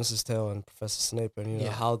Prince's Tale and Professor Snape, and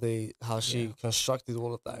how she constructed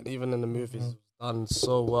all of that, and even in the movies, it was done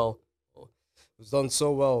so well. It was done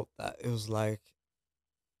so well that it was like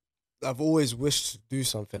I've always wished to do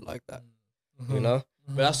something like that, you know.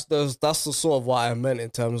 But that's the sort of what I meant in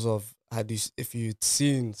terms of if you'd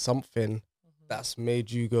seen something that's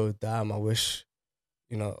made you go, damn, I wish,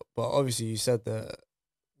 But obviously you said that.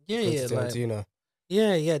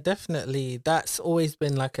 Yeah, definitely. That's always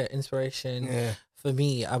been like an inspiration for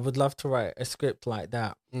me. I would love to write a script like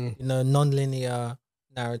that. Non-linear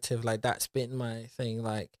narrative, like that's been my thing.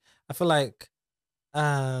 Like I feel like,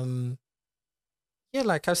 like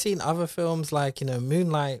I've seen other films, like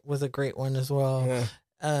Moonlight was a great one as well.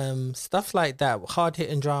 Stuff like that,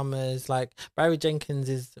 hard-hitting dramas. Like Barry Jenkins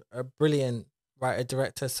is a brilliant writer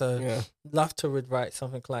director, so love to write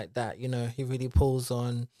something like that. He really pulls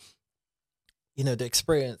on the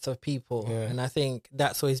experience of people, and I think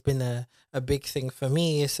that's always been a big thing for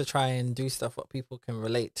me, is to try and do stuff what people can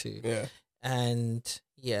relate to. And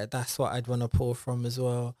that's what I'd want to pull from as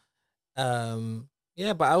well. But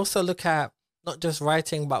I also look at not just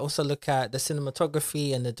writing, but also look at the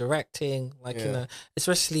cinematography and the directing, like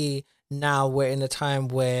especially now we're in a time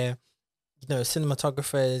where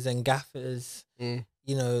cinematographers and gaffers,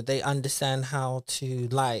 they understand how to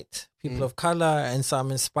light people of color, and so I'm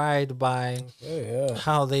inspired by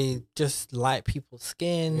how they just light people's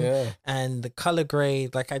skin and the color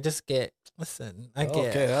grade. Like I just get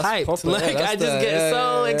hyped. Proper. Like I just get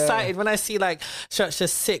so excited when I see like such a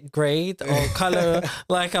sick grade or color.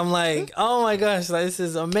 Like I'm like, oh my gosh, like this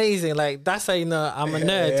is amazing. Like that's how I'm a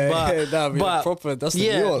nerd. But proper. That's the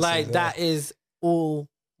nuances, that is all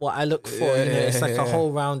what I look for. It's like a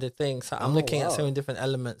whole rounded thing. So I'm looking at so many different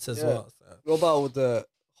elements as well. So. What about with the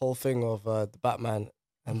whole thing of the Batman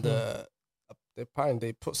and apparently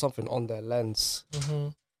they put something on their lens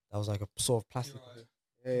that was like a sort of plastic.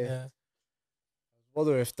 I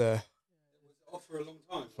wonder if it was off for a long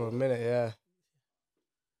time. For a minute,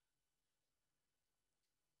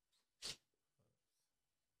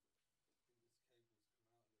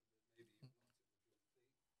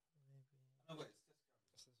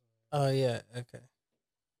 Oh yeah, okay.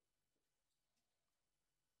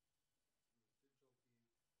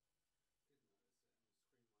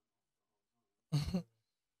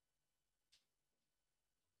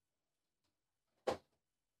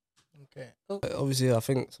 Okay. Obviously, I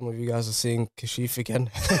think some of you guys are seeing Kashif again.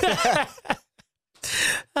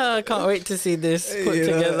 I can't wait to see this put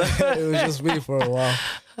together. It was just me for a while.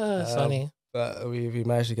 It's funny. But we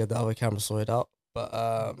managed to get the other camera sorted out. But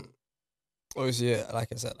obviously, like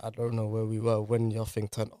I said, I don't know where we were when your thing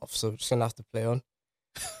turned off, so we're just gonna have to play on.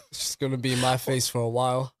 It's just gonna be my face for a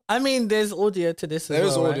while. I mean, there's audio to this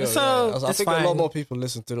as well. Audio, right? So I think a lot more people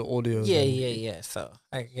listen to the audio. Yeah. So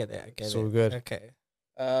I get it. So good. Okay.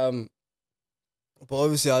 But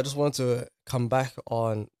obviously, I just want to come back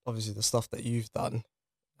on obviously the stuff that you've done,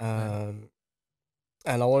 and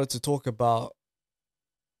I wanted to talk about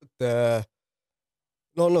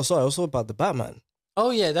also about the Batman.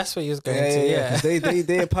 Oh yeah, that's what he was going to. Yeah. 'Cause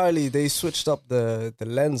they apparently they switched up the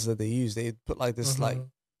lens that they used. They put like this like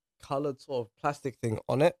colored sort of plastic thing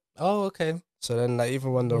on it. Oh, okay. So then like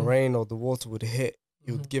even when the rain or the water would hit,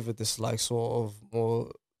 it would give it this like sort of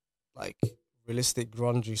more like realistic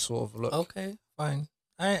grungy sort of look. Okay, fine.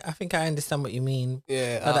 I think I understand what you mean.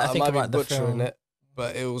 Yeah, Now that I think might about be the butchering film. it,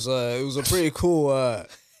 but it was a pretty cool.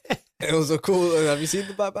 It was a cool. Have you seen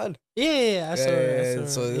the Batman? Yeah, I saw it. I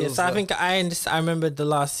saw it. So I think I understand. I remember the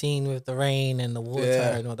last scene with the rain and the water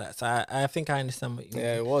and all that. So I think I understand what you mean.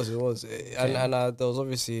 Yeah, it was. And there was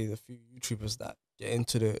obviously a few YouTubers that get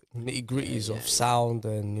into the nitty gritties of sound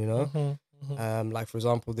and like for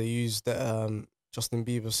example they used the Justin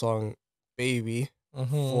Bieber song "Baby"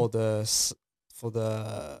 for the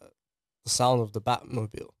sound of the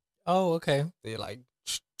Batmobile. Oh, okay. They like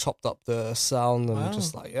chopped up the sound and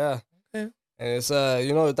just like okay. And it's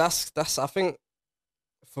that's I think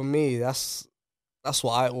for me that's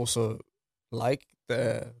what I also like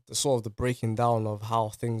the sort of the breaking down of how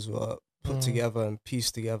things were put together and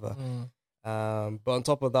pieced together. But on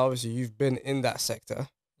top of that, obviously you've been in that sector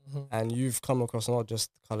and you've come across not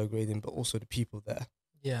just color grading but also the people there.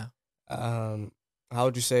 Yeah. How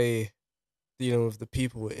would you say dealing with the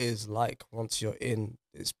people is like once you're in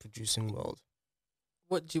this producing world?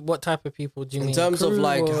 What type of people do you mean? In terms of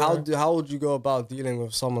like or? how would you go about dealing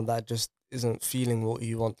with someone that just isn't feeling what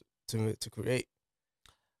you want to create,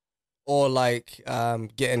 or like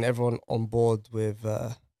getting everyone on board with,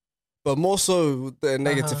 but more so the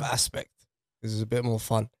negative aspect is a bit more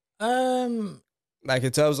fun. Like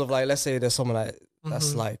in terms of like let's say there's someone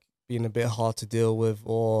that's like being a bit hard to deal with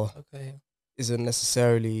or isn't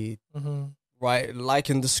necessarily right like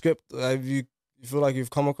in the script. Have you feel like you've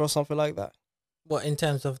come across something like that? What, in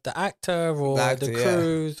terms of the actor or the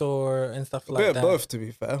crews or and stuff like that? A bit of both, to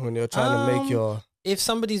be fair, when you're trying to make your... If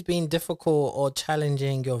somebody's being difficult or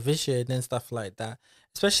challenging your vision and stuff like that,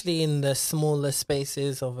 especially in the smaller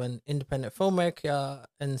spaces of an independent filmmaker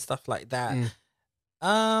and stuff like that,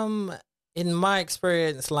 in my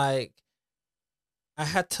experience, like, I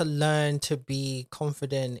had to learn to be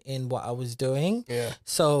confident in what I was doing. Yeah.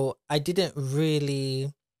 So I didn't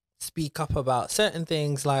really speak up about certain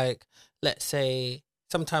things, like, let's say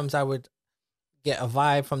sometimes I would get a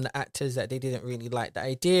vibe from the actors that they didn't really like the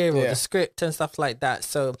idea or the script and stuff like that.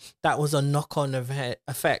 So that was a knock-on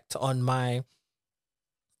effect on my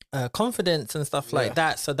confidence and stuff like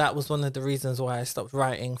that. So that was one of the reasons why I stopped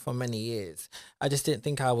writing for many years. I just didn't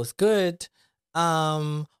think I was good.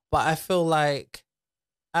 But I feel like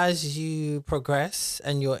as you progress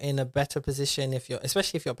and you're in a better position,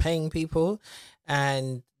 especially if you're paying people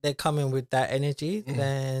and they're coming with that energy,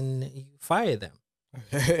 then you fire them.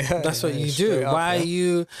 That's what you do. Why are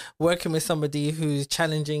you working with somebody who's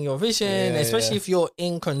challenging your vision, especially if you're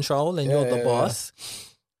in control and you're the boss?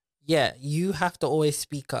 Yeah, you have to always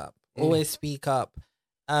speak up. Always speak up.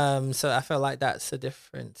 So I feel like that's the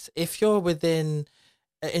difference. If you're within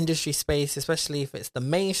an industry space, especially if it's the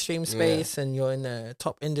mainstream space and you're in a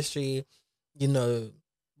top industry,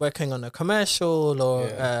 working on a commercial or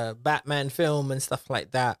a Batman film and stuff like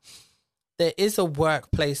that, there is a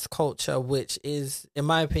workplace culture which is, in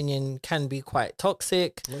my opinion, can be quite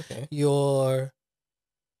toxic. Okay. You're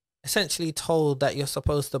essentially told that you're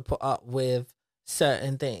supposed to put up with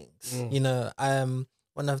certain things.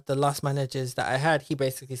 One of the last managers that I had, he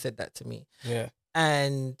basically said that to me. Yeah.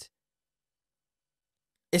 And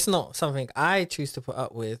it's not something I choose to put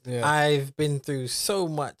up with. Yeah. I've been through so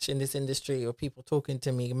much in this industry of people talking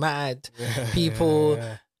to me mad, people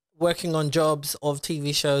working on jobs of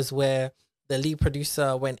TV shows where the lead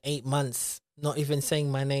producer went 8 months not even saying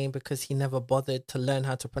my name because he never bothered to learn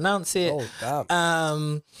how to pronounce it. Oh,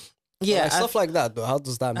 damn. Stuff like that, though. How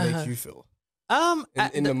does that make you feel?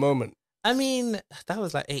 In the moment. I mean, that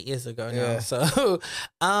was like 8 years ago now. So,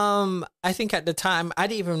 I think at the time I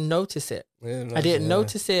didn't even notice it. I didn't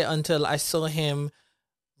notice it until I saw him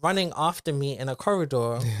running after me in a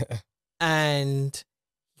corridor, and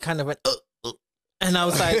he kind of went, and I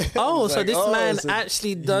was like, oh, so this man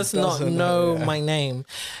actually does not know my name,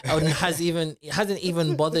 and hasn't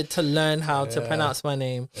even bothered to learn how to pronounce my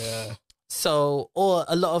name. Yeah. So, or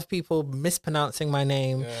a lot of people mispronouncing my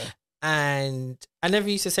name. Yeah. And I never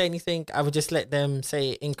used to say anything. I would just let them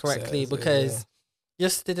say it incorrectly because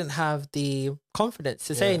just didn't have the confidence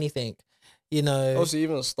to say anything, Also,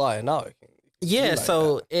 even starting out.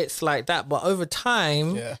 It's like that. But over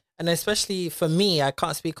time, and especially for me, I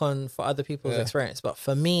can't speak for other people's experience, but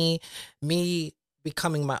for me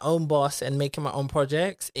becoming my own boss and making my own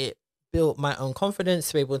projects, it built my own confidence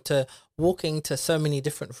to be able to walk into so many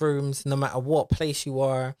different rooms, no matter what place you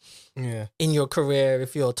are in your career,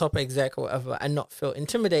 if you're a top exec or whatever, and not feel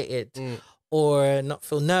intimidated or not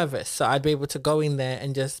feel nervous. So I'd be able to go in there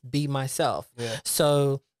and just be myself.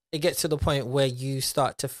 So it gets to the point where you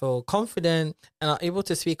start to feel confident and are able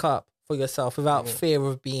to speak up for yourself without fear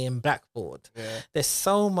of being blackballed. There's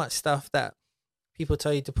so much stuff that people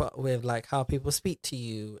tell you to put up with, like how people speak to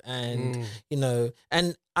you, and you know,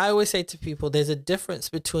 and I always say to people, there's a difference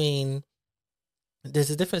between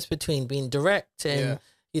being direct and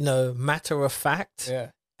you know, matter of fact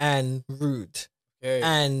and rude.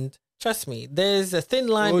 And trust me, there's a thin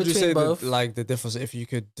line what would between you say both. The difference, if you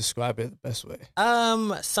could describe it the best way?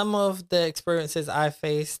 Some of the experiences I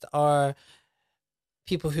faced are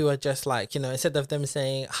people who are just like, you know, instead of them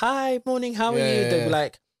saying, "Hi, morning, how are you?" They'd be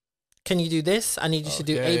like, "Can you do this? I need you to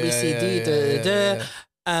do A, B, C, D,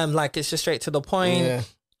 like it's just straight to the point.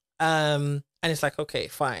 And it's like, okay,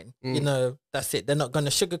 fine. You know, that's it. They're not going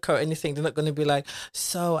to sugarcoat anything. They're not going to be like,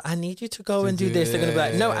 "So I need you to go and do this." They're going to be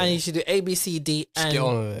like, "No, I need you to do A, B, C, D and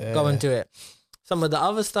go and do it." Some of the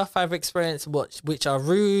other stuff I've experienced, which are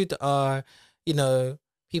rude, are, you know,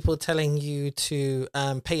 people telling you to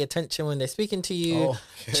pay attention when they're speaking to you,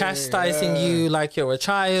 chastising you like you're a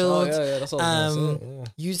child, that's what I was gonna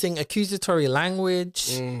say, using accusatory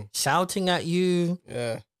language, shouting at you,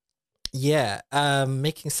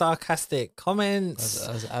 making sarcastic comments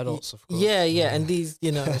as adults, of course. And these,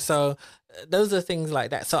 you know, so those are things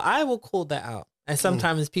like that. So I will call that out. And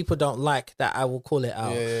sometimes people don't like that I will call it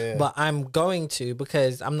out, but I'm going to,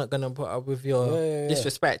 because I'm not going to put up with your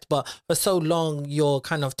disrespect. But for so long, you're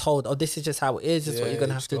kind of told, "Oh, this is just how it is. This is what you're going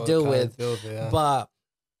to have to deal with." But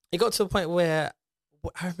it got to a point where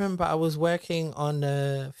I remember I was working on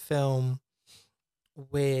a film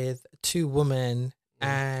with two women,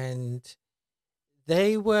 and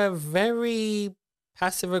they were very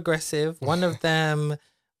passive aggressive. One of them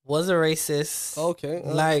was a racist.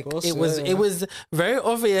 Like it was very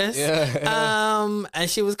obvious. And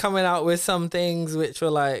she was coming out with some things which were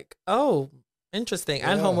like, "Oh, interesting,"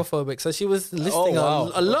 and homophobic. So she was listing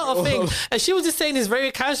a lot of things, and she was just saying this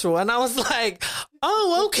very casual, and I was like,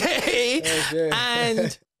 "Oh, okay."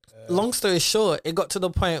 And long story short, it got to the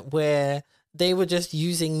point where they were just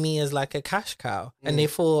using me as like a cash cow, and they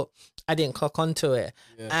thought I didn't clock onto it.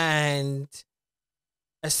 And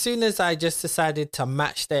as soon as I just decided to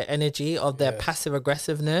match their energy of their passive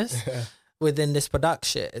aggressiveness within this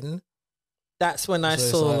production, that's when I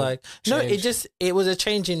saw like it was a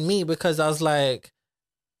change in me, because I was like,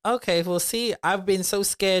 okay, well, see, I've been so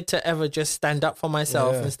scared to ever just stand up for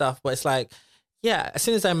myself and stuff. But it's like, as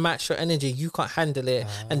soon as I match your energy, you can't handle it.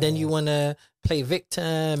 And then you want to play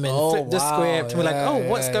victim and flip the script and be like, "Oh,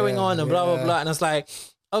 what's going on?" and blah, blah, blah. And I was like,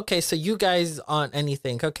 okay, so you guys aren't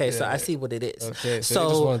anything. Okay, so I see what it is. Okay, so you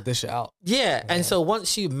just want to dish it out. And so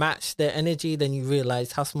once you match their energy, then you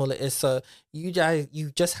realize how small it is. So you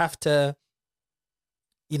just have to,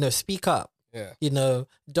 you know, speak up. You know,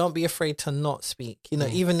 don't be afraid to not speak. You know,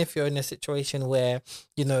 even if you're in a situation where,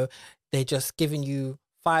 you know, they're just giving you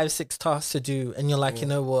 5-6 tasks to do, and you're like, you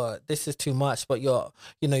know what, this is too much, but you're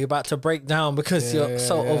about to break down because you're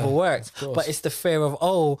so overworked. But it's the fear of,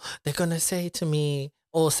 oh, they're gonna say to me,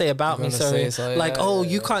 or say about me,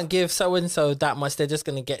 you can't give so and so that much. They're just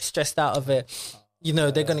gonna get stressed out of it. You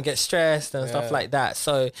know, they're gonna get stressed and stuff like that.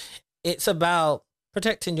 So it's about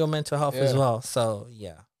protecting your mental health as well. So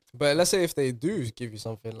But let's say if they do give you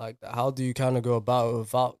something like that, how do you kind of go about it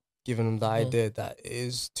without giving them the idea that it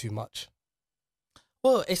is too much?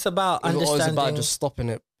 Well, it's about understanding. Or is it about just stopping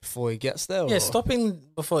it before it gets there? Yeah, stopping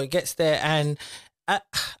before it gets there. And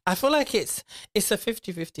I feel like it's a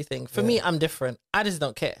 50-50 thing. For me, I'm different. I just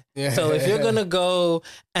don't care. So if you're going to go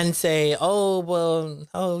and say,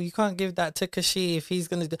 you can't give that to Kashif, he's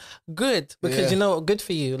going to do good, because you know what, good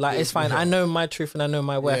for you. Like, it's fine. I know my truth and I know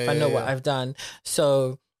my worth. I know what I've done.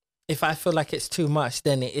 So if I feel like it's too much,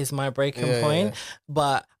 then it is my breaking point.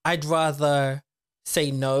 But I'd rather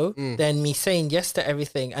say no than me saying yes to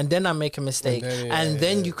everything, and then I make a mistake, and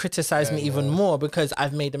then you criticize me even more because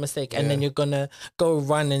I've made a mistake, and then you're gonna go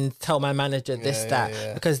run and tell my manager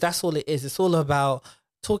that because that's all it is. It's all about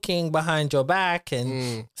talking behind your back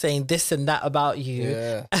and saying this and that about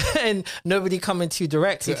you, and nobody coming to you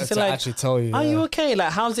directly to like, actually tell you, are you okay?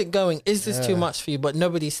 Like, how's it going? Is this too much for you? But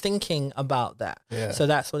nobody's thinking about that. So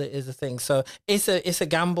that's what it is, the thing. So it's a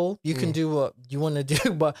gamble. You can do what you want to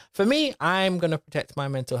do, but for me, I'm gonna protect my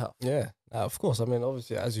mental health. Of course. I mean,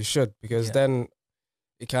 obviously, as you should, because then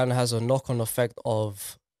it kind of has a knock-on effect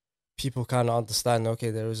of people kind of understand,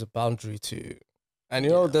 okay, there is a boundary to. And,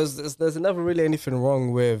 you know, there's never really anything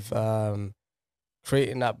wrong with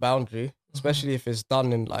creating that boundary, especially if it's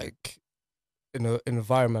done in like in an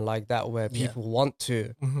environment like that where people want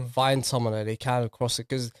to find someone that they can cross it.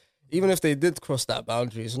 Because even if they did cross that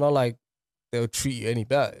boundary, it's not like they'll treat you any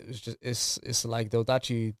better. It's just it's like they'll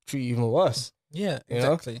actually treat you even worse. Yeah, You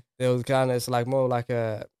exactly. know? They'll kind of, it's like more like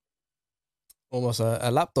almost a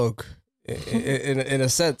lapdog. In a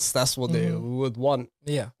sense, that's what they would want.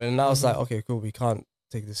 Yeah. And now it's like, okay, cool, we can't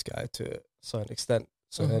take this guy to a certain extent.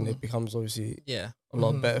 So then it becomes obviously a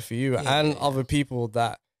lot better for you and other people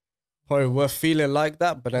that probably were feeling like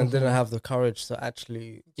that, but then didn't have the courage to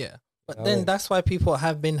actually. Yeah. But then that's why people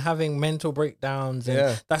have been having mental breakdowns.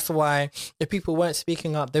 And that's why if people weren't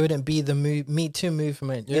speaking up, there wouldn't be the Me Too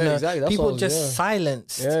movement. You know, exactly. That's people just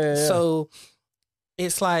silenced. So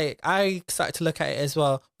it's like, I started to look at it as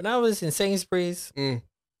well. When I was in Sainsbury's,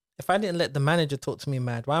 if I didn't let the manager talk to me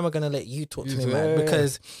mad, why am I going to let you talk to me mad?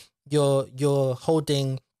 Because you're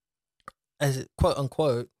holding, as quote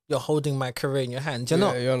unquote, you're holding my career in your hands. You're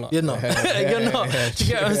not. You're not. You're not. Do you get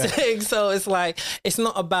what I'm saying? So it's like, it's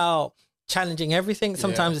not about challenging everything.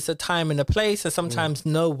 Sometimes it's a time and a place, or sometimes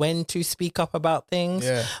know when to speak up about things.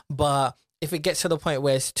 But if it gets to the point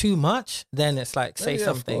where it's too much, then it's like, say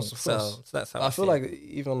something. Of course. So that's how I feel like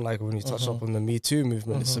even like when you touch up on the Me Too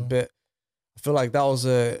movement, it's a bit, I feel like that was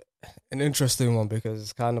an interesting one, because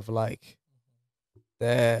it's kind of like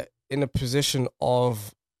they're in a position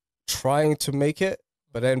of trying to make it,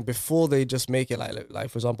 but then before they just make it, like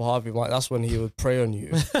for example, Harvey, that's when he would prey on you.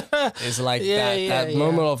 It's like that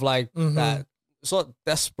moment of like that sort of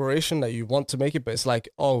desperation that you want to make it, but it's like,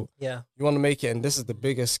 oh, you want to make it, and this is the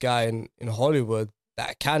biggest guy in Hollywood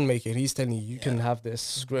that can make it. He's telling you can have this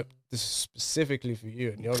script, this is specifically for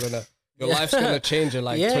you, and your life's gonna change in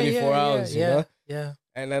like 24 hours, you know? Yeah.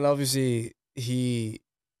 And then obviously he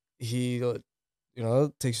takes you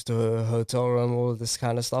to a hotel room, all of this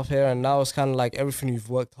kind of stuff here, and now it's kind of like everything you've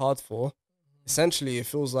worked hard for. Essentially, it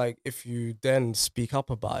feels like if you then speak up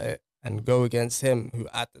about it and go against him, who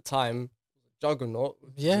at the time juggernaut,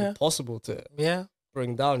 it's impossible to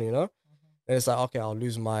bring down, you know? And it's like, okay, I'll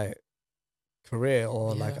lose my career,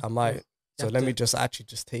 or like I might, so let me just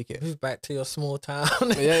take it. Move back to your small town.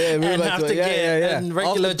 Move and back have to get a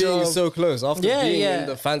regular after being job. so close, after being in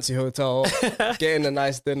the fancy hotel, getting the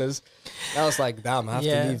nice dinners, now it's like, damn, I have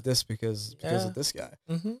to leave this because of this guy.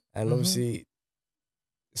 And obviously,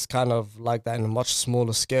 it's kind of like that in a much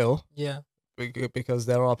smaller scale. Yeah. Because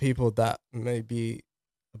there are people that may be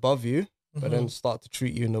above you, but then start to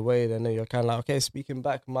treat you in a way, then you're kind of like, okay, speaking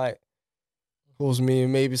back might cause me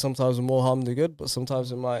maybe sometimes more harm than good, but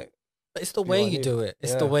sometimes it might. But it's the way you do it.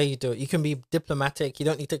 It's the way you do it. You can be diplomatic. You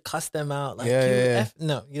don't need to cuss them out. Like,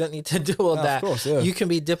 no, you don't need to do all that. Of course, you can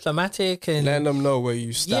be diplomatic and let them know where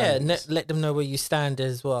you stand. Yeah, let them know where you stand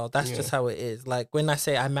as well. That's just how it is. Like when I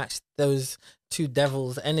say I matched those two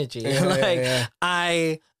devils' energy,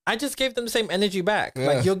 I just gave them the same energy back.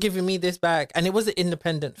 Like, you're giving me this back. And it was an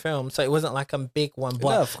independent film, so it wasn't like a big one.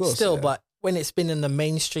 But of course, but when it's been in the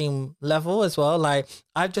mainstream level as well, like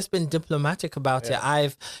I've just been diplomatic about it.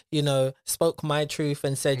 I've, spoke my truth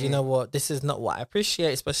and said, you know what, this is not what I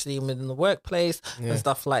appreciate, especially within the workplace and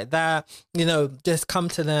stuff like that. Just come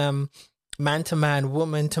to them man to man,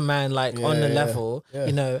 woman to man, like on the level,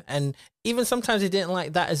 and even sometimes they didn't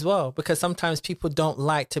like that as well, because sometimes people don't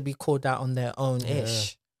like to be called out on their own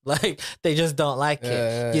ish. Like they just don't like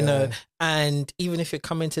it, and even if you're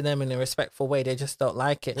coming to them in a respectful way, they just don't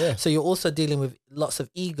like it. So you're also dealing with lots of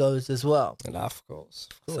egos as well. And of course.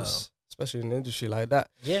 So, especially in an industry like that.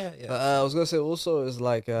 But, I was gonna say also is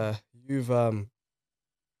like you've to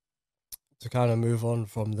kind of move on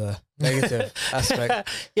from the negative aspect.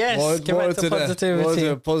 More to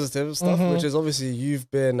the positive stuff, which is obviously you've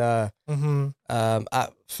been at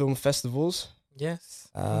film festivals. Yes.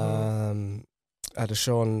 Had a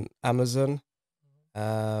show on Amazon,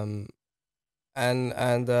 and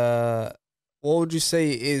what would you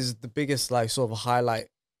say is the biggest like sort of highlight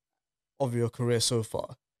of your career so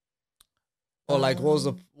far, or like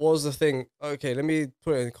what was the thing? Okay, let me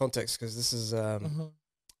put it in context, because this is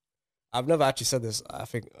I've never actually said this, I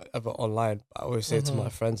think, ever online, but I always say it to my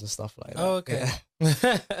friends and stuff like that. Oh, okay.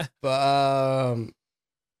 But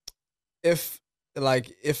if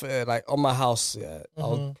on my house,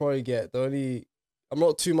 I'll probably get I'm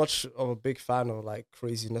not too much of a big fan of like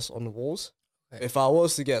craziness on the walls. Okay. If I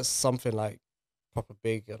was to get something like proper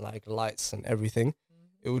big and like lights and everything,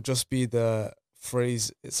 it would just be the phrase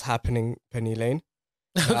 "It's happening, Penny Lane."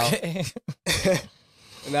 Okay.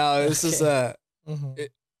 Now this is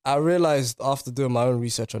I realized after doing my own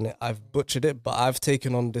research on it, I've butchered it, but I've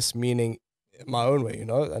taken on this meaning my own way,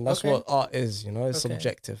 and that's what art is, it's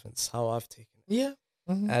subjective. It's how I've taken it. Yeah.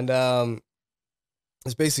 And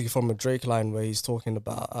it's basically from a Drake line where he's talking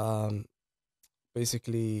about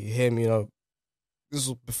basically him, you know, this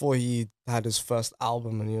was before he had his first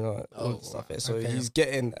album and, you know, all the stuff. So okay. he's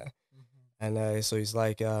getting there. And so he's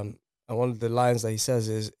like, and one of the lines that he says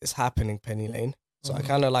is, "It's happening, Penny Lane." So I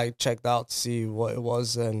kind of like checked out to see what it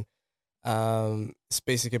was. And it's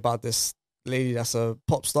basically about this lady that's a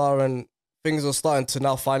pop star, and things are starting to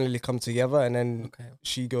now finally come together. And then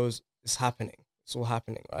she goes, "It's happening. It's all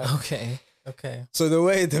happening," right? Okay. So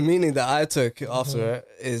the meaning that I took after it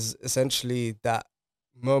is essentially that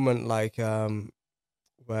moment, like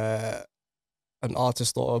where an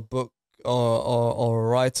artist or a book or a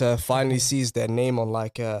writer finally sees their name on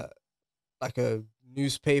like a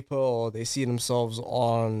newspaper, or they see themselves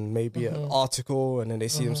on maybe an article, and then they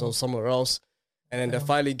see themselves somewhere else, and then they're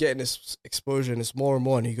finally getting this exposure, and it's more and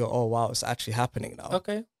more, and you go, "Oh wow, it's actually happening now."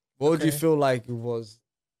 Okay. What would you feel like was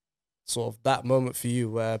sort of that moment for you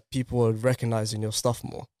where people are recognizing your stuff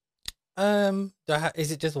more?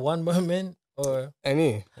 Is it just one moment or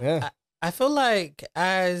any? Yeah. I feel like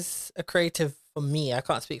as a creative, for me, I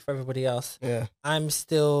can't speak for everybody else. Yeah. I'm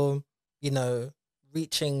still, you know,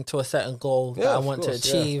 reaching to a certain goal that I want to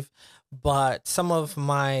achieve. But some of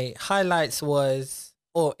my highlights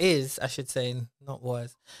I should say, not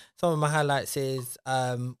was. Some of my highlights is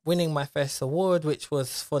winning my first award, which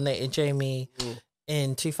was for Nate and Jamie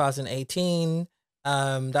in 2018.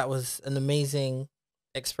 That was an amazing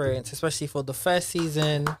experience, especially for the first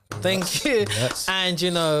season. Thank you. Yes. And,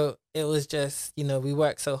 you know, it was just, you know, we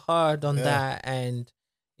worked so hard on that, and,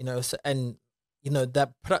 you know,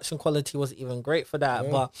 that production quality wasn't even great for that.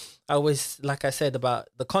 But I always, like I said, about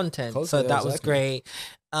the content. So that was great.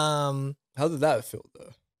 How did that feel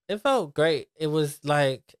though? It felt great. It was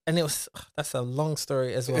like, and it was, that's a long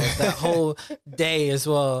story as well. That whole day as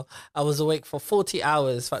well. I was awake for 40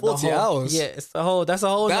 hours. 40 hours? Yeah, that's a whole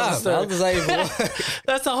nother story. How does that even work?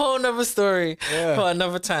 That's a whole nother story for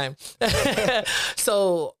another time.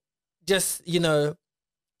 So just, you know,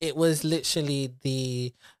 it was literally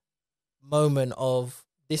the moment of,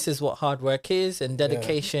 this is what hard work is, and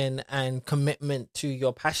dedication and commitment to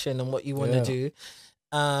your passion and what you want to do.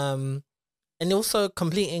 And also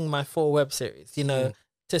completing my 4 web series, you know,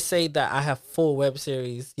 to say that I have 4 web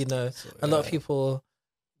series, you know, a lot of people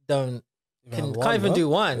can't even do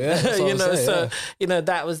one, you know, you know,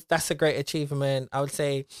 that's a great achievement. I would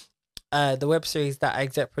say the web series that I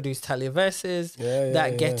exec produced, Talia Versus,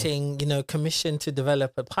 getting, you know, commissioned to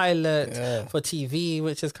develop a pilot for TV,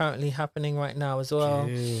 which is currently happening right now as well.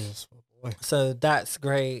 Jeez, so that's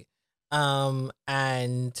great. And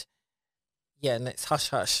yeah, and it's hush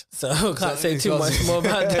hush, so I can't say too much more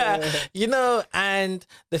about that. You know, and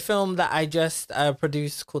the film that I just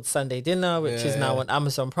produced called Sunday Dinner, which is now on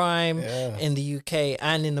Amazon Prime in the UK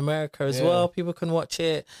and in America as well. People can watch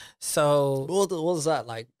it. So what does that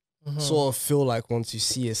like sort of feel like once you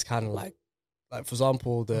see it's kind of like for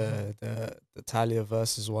example, the Talia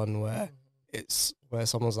Versus one where it's where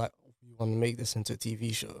someone's like, "You want to make this into a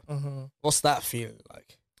TV show." What's that feeling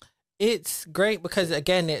like? It's great because,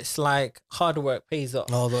 again, it's like hard work pays off.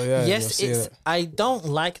 Oh, yeah, yes, I don't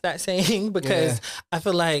like that saying because I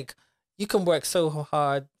feel like you can work so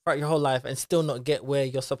hard throughout your whole life and still not get where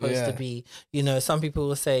you're supposed to be. You know, some people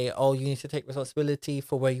will say, "Oh, you need to take responsibility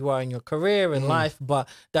for where you are in your career and life," but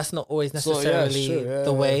that's not always necessarily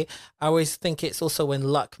the way. I always think it's also when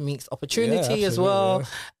luck meets opportunity as well.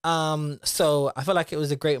 So I feel like it was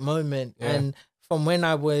a great moment. And from when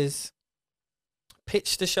I was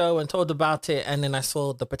pitched the show and told about it, and then I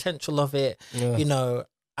saw the potential of it, you know,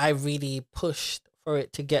 I really pushed for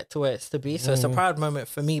it to get to where it's to be. So it's a proud moment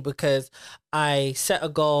for me because I set a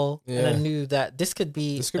goal and I knew that this could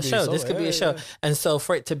be a show. This could be a show. And so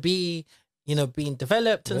for it to be, you know, being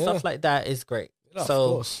developed and stuff like that is great.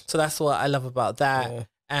 So that's what I love about that.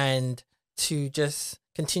 And to just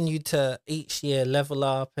continue to each year level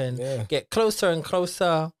up and get closer and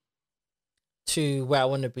closer to where I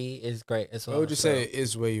want to be is great as well. What would you say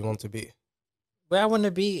is where you want to be? Where I want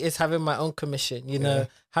to be is having my own commission, you know,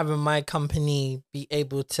 having my company be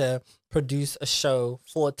able to produce a show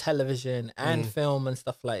for television and film and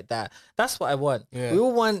stuff like that. That's what I want. We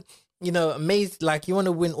all want, you know, amazing, like you want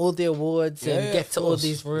to win all the awards and get to all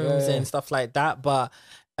these rooms and stuff like that. But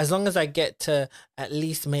as long as I get to at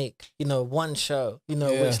least make, you know, one show, you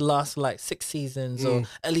know, which lasts like 6 seasons or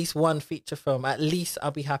at least one feature film, at least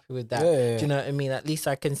I'll be happy with that. Do you know what I mean? At least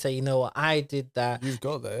I can say, you know what, I did that. You've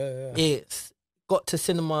got that. It's got to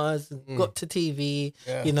cinemas, got to TV.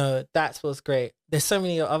 You know, that's what's great. There's so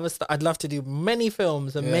many other stuff. I'd love to do many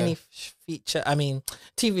films and many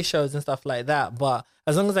TV shows and stuff like that. But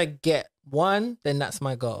as long as I get one, then that's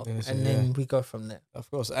my goal. And then we go from there.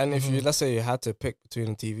 Of course. And if you, let's say you had to pick between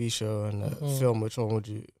a TV show and a film, which one would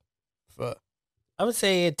you prefer? I would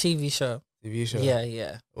say a TV show. TV show?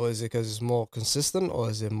 Yeah. Or is it because it's more consistent, or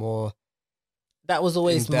is it more... That was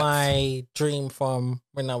always in-depth? My dream from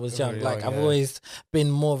when I was young. Like, I've always been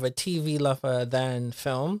more of a TV lover than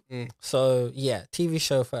film. So, yeah, TV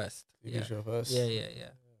show first. TV show first? Yeah.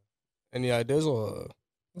 Any ideas, or...?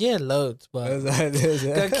 Yeah, loads, but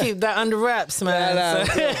gotta keep that under wraps, man.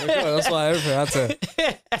 That's why I had to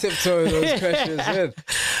tiptoe those questions in.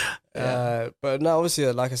 But no,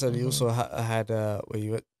 obviously, like I said, you also had where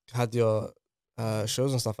you had your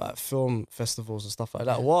shows and stuff at film festivals and stuff like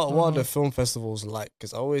that. What are the film festivals like?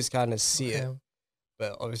 Because I always kind of see it,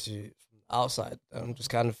 but obviously from outside, I'm just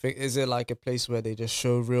kind of think, is it like a place where they just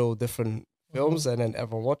show real different films and then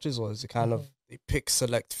everyone watches, or is it kind of they pick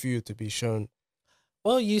select few to be shown?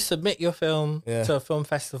 Well, you submit your film to a film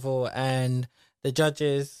festival, and the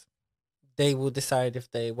judges, they will decide if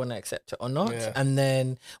they want to accept it or not. And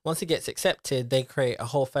then once it gets accepted, they create a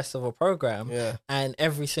whole festival program, and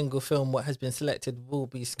every single film what has been selected will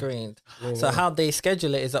be screened. So how they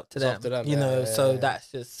schedule it is up to them. You know, so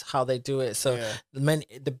that's just how they do it. So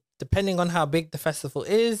depending on how big the festival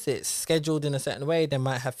is, it's scheduled in a certain way. They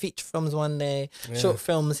might have feature films one day, short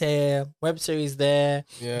films here, web series there,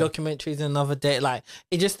 documentaries another day. Like,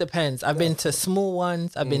 it just depends. I've been to small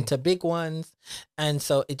ones, I've been to big ones, and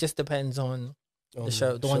so it just depends on the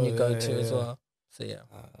show, the one you go to as well. So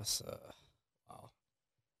that's wow.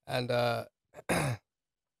 And the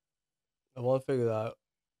one thing that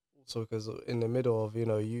also, because in the middle of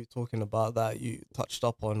you talking about that, you touched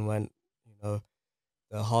up on when the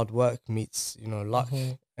hard work meets, luck.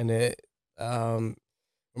 And it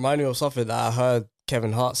reminded me of something that I heard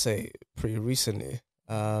Kevin Hart say pretty recently,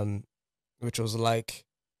 which was like,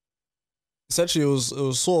 essentially it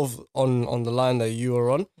was sort of on the line that you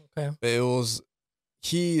were on, but it was,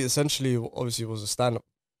 he essentially obviously was a stand-up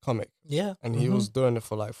comic. And he was doing it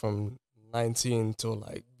for like from 19 till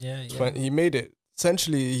like 20. He made it,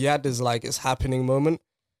 essentially he had this like, it's happening moment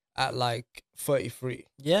at like 33.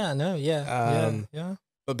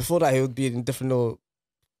 But before that, he would be in different little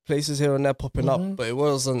places here and there popping up, but it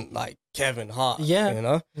wasn't like Kevin Hart,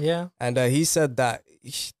 And he said that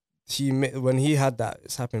he when he had that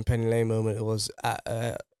It's Happening Penny Lane moment, it was at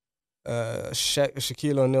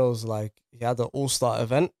Shaquille O'Neal's, like, he had an all-star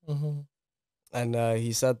event, and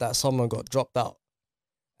he said that someone got dropped out,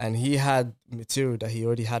 and he had material that he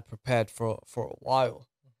already had prepared for a while,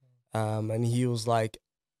 and he was like,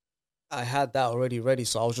 I had that already ready,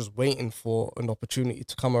 so I was just waiting for an opportunity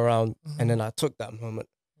to come around, and then I took that moment.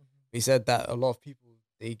 He said that a lot of people,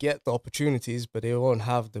 they get the opportunities, but they won't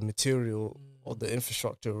have the material or the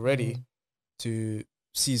infrastructure ready to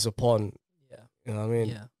seize upon. You know what I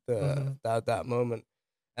mean? That moment.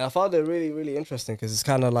 And I found it really, really interesting, because it's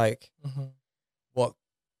kind of like what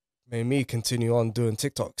made me continue on doing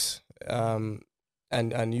TikToks. And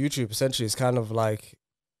YouTube, essentially, is kind of like,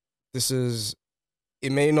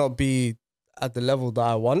 it may not be at the level that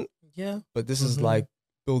I want, but this is like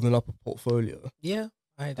building up a portfolio.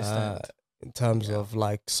 I understand. In terms of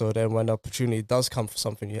like, so then when the opportunity does come for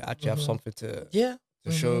something, you actually have something to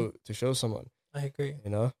show someone. I agree.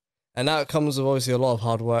 And that comes with obviously a lot of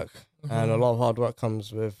hard work, and a lot of hard work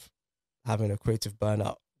comes with having a creative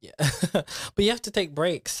burnout. But you have to take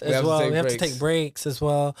breaks as well. You have to take breaks as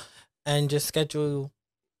well, and just schedule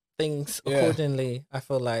things accordingly. I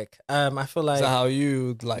feel like is that how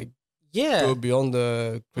you like go beyond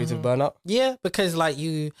the creative burnout? Because like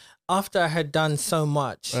after I had done so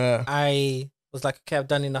much, I was like, okay, I've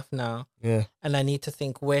done enough now, and I need to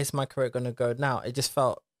think, where's my career gonna go now? It just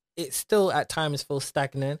felt, it still at times feels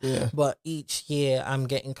stagnant, but each year I'm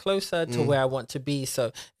getting closer to where I want to be.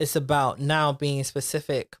 So it's about now being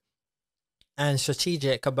specific and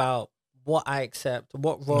strategic about what I accept,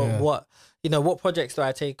 what role, what projects do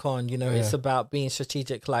I take on? It's about being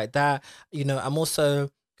strategic like that. I'm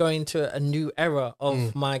also going to a new era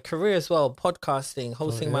of my career as well, podcasting,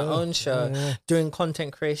 hosting my own show, doing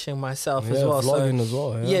content creation myself as well. Vlogging as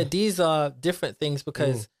well. These are different things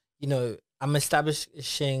because, I'm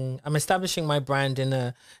establishing my brand in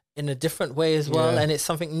a different way as well, and it's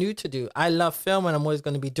something new to do. I love film, and I'm always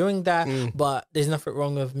going to be doing that, but there's nothing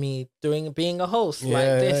wrong with me being a host like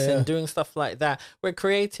this and doing stuff like that. We're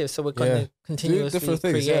creative, so we're going to continuously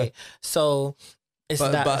create. So it's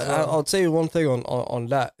that. But I'll tell you one thing on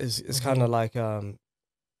that is kind of like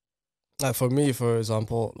for me, for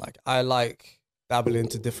example, like I like dabble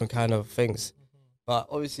into different kind of things. But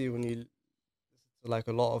obviously, when you like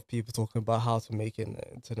a lot of people talking about how to make it in the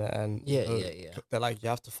internet, and they're like, you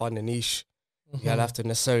have to find a niche. You have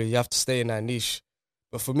to stay in that niche.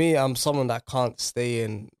 But for me, I'm someone that can't stay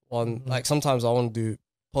in one. Like sometimes I want to do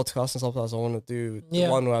podcasts, and sometimes I want to do the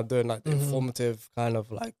one where I'm doing like the informative kind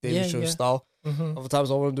of like daily show style. Other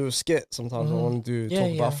times I want to do a skit. Sometimes I want to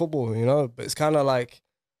talk about football, you know. But it's kind of like,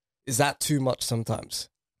 is that too much sometimes?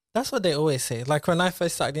 That's what they always say. Like when I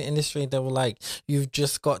first started in the industry, they were like, you've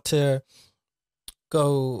just got to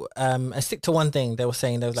go and stick to one thing. They were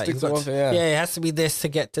saying, they were like, it has to be this to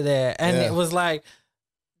get to there. And it was like,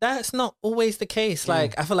 that's not always the case.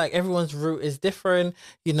 Like, I feel like everyone's route is different,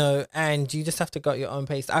 you know, and you just have to go at your own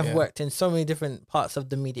pace. I've worked in so many different parts of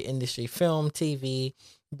the media industry, film, TV,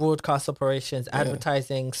 broadcast operations,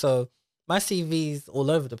 advertising. So my CV's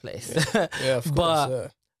all over the place. Of course.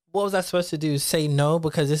 But what was I supposed to do? Say no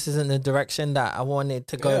because this isn't the direction that I wanted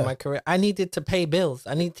to go in my career. I needed to pay bills.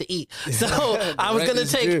 I need to eat. So I was going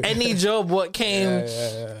to take any job what came,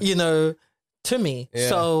 you know, to me.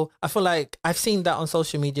 So I feel like I've seen that on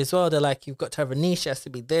social media as well. They're like, you've got to have a niche, it has to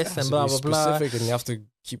be this and blah, blah, blah. Specific, and you have to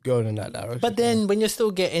keep going in that direction. But then when you're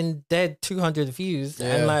still getting dead 200 views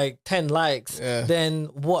and like 10 likes, then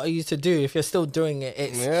what are you to do if you're still doing it?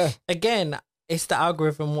 It's again, it's the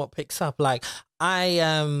algorithm what picks up. Like I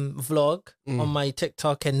vlog on my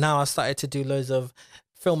TikTok, and now I started to do loads of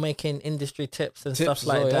filmmaking industry tips and stuff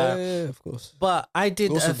like that. Yeah, of course. But I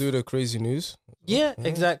did also do the crazy news. Yeah,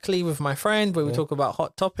 exactly. With my friend, where we talk about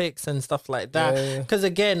hot topics and stuff like that. Because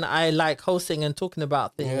again, I like hosting and talking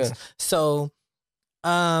about things. So,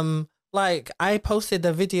 like I posted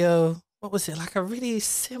a video. What was it? Like a really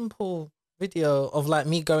simple video of like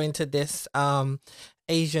me going to this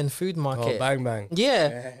Asian food market. Oh, bang bang.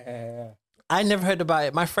 Yeah. I never heard about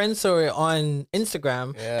it. My friend saw it on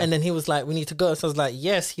Instagram, and then he was like, "We need to go." So I was like,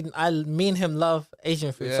 "Yes." Me and him love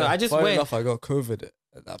Asian food, so I just went. Enough, I got COVID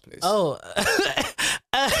at that place. Oh,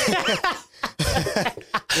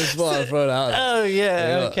 that's what I thrown out. Oh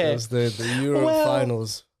yeah, okay. It was the Euro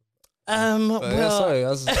finals. Sorry,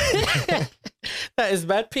 that is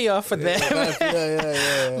bad PR for them.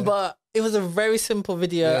 Yeah. But it was a very simple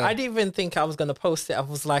video. I didn't even think I was going to post it. I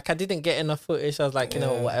was like, I didn't get enough footage. I was like, you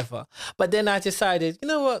know, whatever. But then I decided, you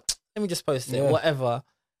know what? Let me just post it, whatever.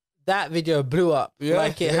 That video blew up.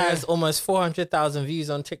 Like it has almost 400,000 views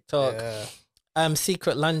on TikTok.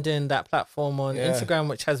 Secret London, that platform on Instagram,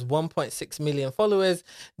 which has 1.6 million followers.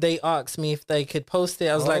 They asked me if they could post it.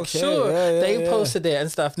 I was like, sure. They posted it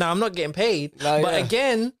and stuff. Now I'm not getting paid, but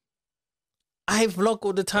again, I vlog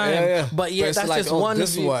all the time. But that's like, just one.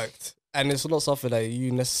 This worked, and it's not something that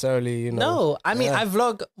you necessarily, you know. No, I mean I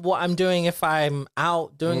vlog what I'm doing if I'm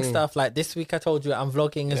out doing stuff. Like this week, I told you I'm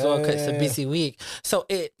vlogging as well because it's a busy week. So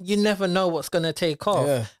you never know what's gonna take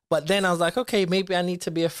off. But then I was like, okay, maybe I need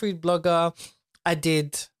to be a food blogger. I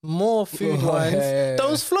did more food ones.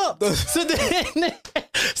 Those flopped. So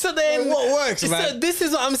then what works, man? So this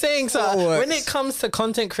is what I'm saying. So when it comes to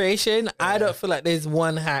content creation, I don't feel like there's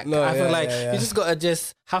one hack. I feel like you just gotta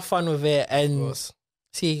just have fun with it and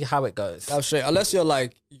see how it goes. That's straight. Unless you're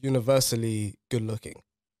like universally good looking.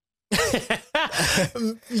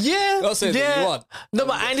 Don't say that you want. No,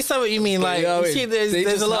 but I understand what you mean. Like, you see,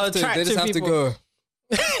 there's a lot of attractive people. They just have to go.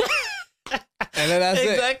 And then that's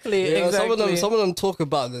exactly, it. Exactly. Some of them talk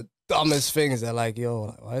about the dumbest things. They're like,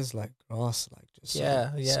 yo, why is like grass like just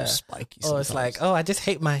so spiky? Oh, it's like, I just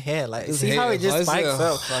hate my hair. Like, see how it just spikes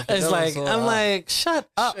up. It's like, I'm like, shut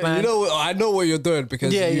up, man. You know, I know what you're doing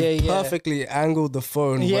because you perfectly angled the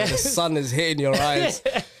phone where the sun is hitting your eyes.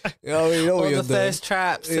 You know what you're doing. The thirst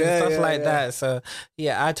traps and stuff like that. So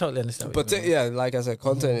yeah, I totally understand. But like I said,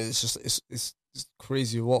 content is just it's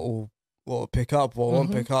crazy what will pick up, what won't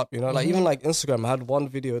pick up, you know, like even like Instagram. I had one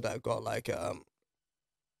video that got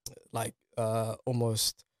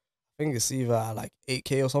almost, I think it's either like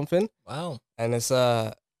 8K or something. Wow. And it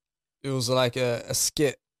was like a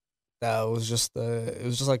skit that was just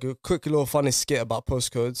like a quick little funny skit about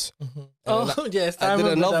postcodes. Yes, I did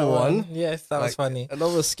another one. Yes, that was funny.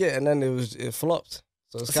 Another skit, and then it flopped.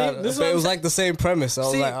 So it's it was like the same premise. I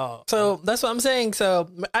was like, oh. So that's what I'm saying. So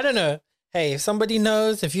I don't know. Hey, if somebody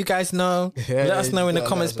knows, if you guys know, let us know in the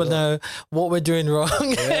comments below what we're doing wrong.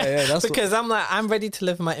 That's because I'm ready to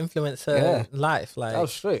live my influencer life. Like,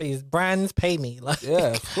 these brands pay me. Like,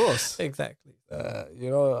 of course, exactly. You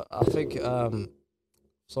know, I think I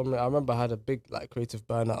remember I had a big like creative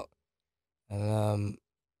burnout, and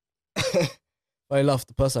I love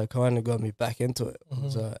the person that kind of got me back into it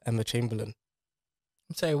was Emma Chamberlain.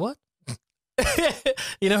 Say what?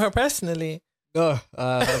 You know her personally? No,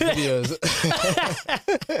 videos.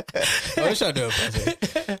 I wish I knew about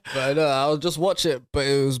it. But no, I'll just watch it. But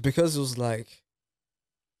it was because it was like,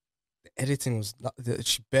 the editing was not,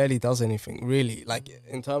 she barely does anything really. Like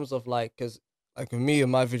in terms of like, because like with me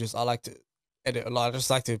and my videos, I like to edit a lot. I just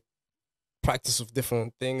like to practice with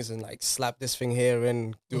different things and like slap this thing here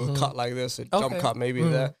and do a cut like this, a jump cut maybe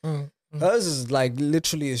there. Hers is like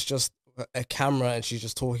literally it's just a camera and she's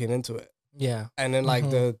just talking into it. Yeah. And then like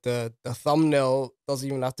the thumbnail doesn't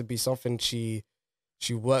even have to be something she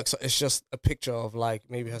works. It's just a picture of like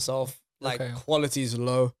maybe herself. Like quality is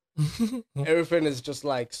low. Everything is just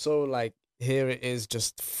like so like here it is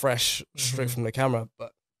just fresh straight from the camera.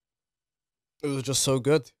 But it was just so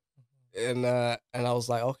good. And I was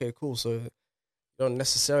like, okay, cool. So you don't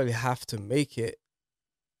necessarily have to make it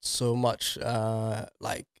so much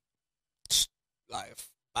like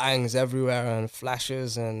bangs everywhere and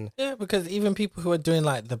flashes and because even people who are doing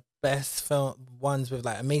like the best film ones with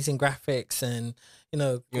like amazing graphics and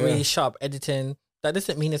really sharp editing, that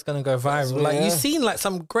doesn't mean it's gonna go viral. Like you've seen like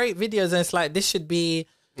some great videos and it's like this should be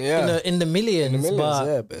in the millions,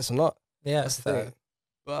 but but it's not. Yeah, that's the thing.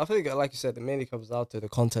 But I think, like you said, it mainly comes down to the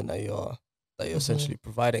content that you're essentially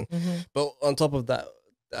providing. But on top of that,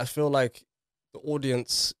 I feel like the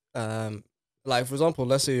audience, like for example,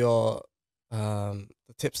 let's say you're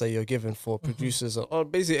the tips that you're given for producers or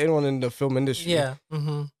basically anyone in the film industry. Yeah.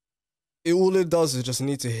 All it does is just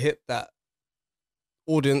need to hit that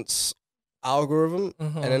audience algorithm,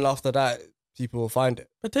 and then after that, people will find it.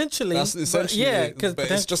 Potentially, that's essentially.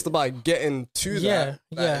 But it's just about getting to that.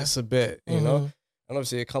 It's a bit, you know. And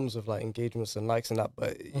obviously, it comes with like engagements and likes and that.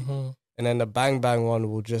 But and then the bang bang one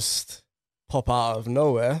will just pop out of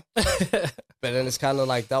nowhere. But then it's kind of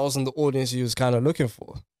like that wasn't the audience you was kind of looking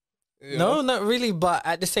for. No, not really. But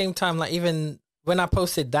at the same time, like even when I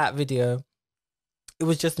posted that video, it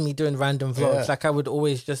was just me doing random vlogs. Like I would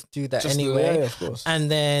always just do that anyway. Of course. And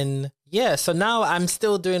then so now I'm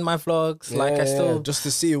still doing my vlogs. Like I still just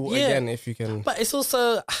to see again if you can. But it's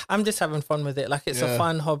also I'm just having fun with it. Like it's a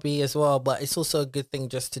fun hobby as well. But it's also a good thing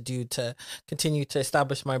just to do to continue to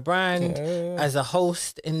establish my brand as a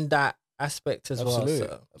host in that aspect as well.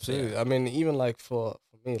 So, absolutely. I mean, even like for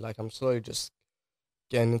me, like I'm slowly just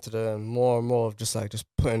getting into the more and more of just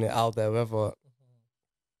putting it out there, whether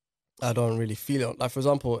I don't really feel it. Like for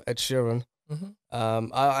example, Ed Sheeran.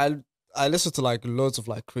 I listen to like loads of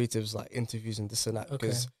like creatives, like interviews and this and that,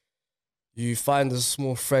 because you find a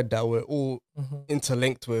small thread that we're all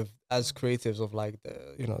interlinked with as creatives of like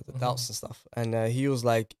the doubts and stuff. And he was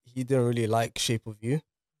like, he didn't really like Shape of You.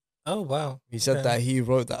 Oh wow! He said that he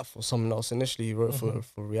wrote that for someone else initially. He wrote for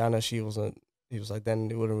Rihanna. He was like,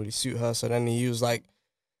 then it wouldn't really suit her. So then he was like,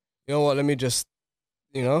 you know what? Let me just,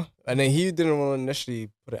 and then he didn't want to initially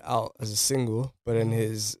put it out as a single, but then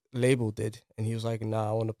his label did, and he was like, nah,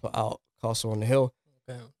 I want to put out Castle on the Hill.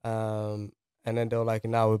 And then they were like,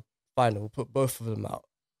 nah, we're fine. We'll put both of them out.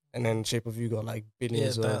 And then Shape of You got like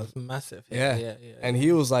billions of. Yeah, that was massive. Yeah. And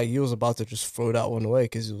he was like, he was about to just throw that one away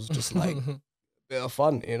because it was just like. Bit of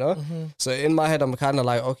fun, So in my head, I'm kind of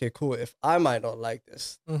like, okay, cool. If I might not like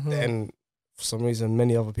this, then for some reason,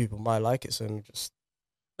 many other people might like it. So then just.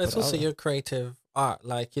 But it's also your creative art.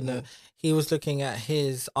 Like he was looking at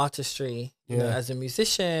his artistry, you know, as a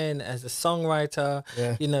musician, as a songwriter.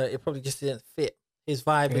 It probably just didn't fit his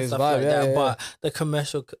vibe and stuff like that. But the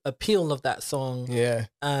commercial appeal of that song,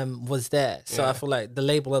 was there. So I feel like the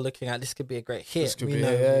label are looking at this could be a great hit. This could we be,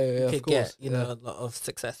 know we could get a lot of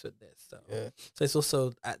success with this. So so it's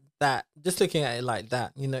also at that. Just looking at it like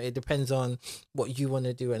that, it depends on what you want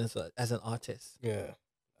to do and as an artist. Yeah,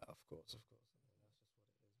 of course.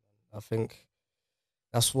 I think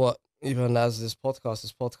that's what, even as this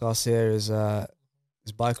podcast here is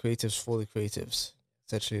by creatives for the creatives.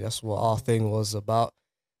 Essentially, that's what our thing was about.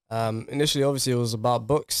 Initially, obviously, it was about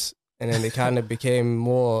books, and then it kind of became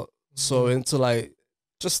more so into like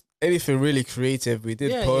just anything really creative. We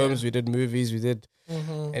did poems, we did movies, we did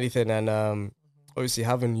anything, and obviously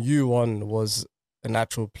having you on was a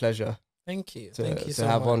natural pleasure. Thank you. Thank you so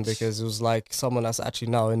have much. on, because it was like someone that's actually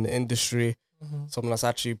now in the industry, someone that's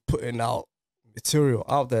actually putting out material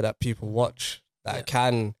out there that people watch, that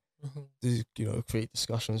can create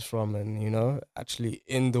discussions from, and actually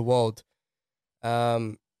in the world,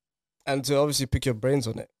 and to obviously pick your brains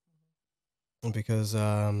on it, because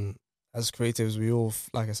as creatives, we all,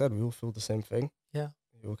 like I said, we all feel the same thing.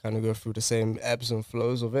 We all kind of go through the same ebbs and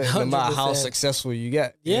flows of it, no matter how successful you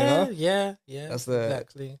get. Yeah. That's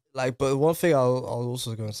exactly. Like, but one thing I was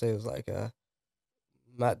also going to say was like,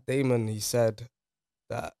 Matt Damon, he said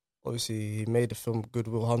that obviously he made the film Good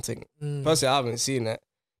Will Hunting. Personally, I haven't seen it,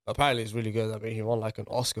 apparently it's really good. I mean, he won like an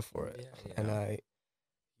Oscar for it, and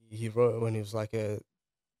he wrote it when he was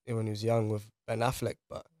when he was young with Ben Affleck.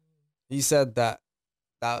 But he said that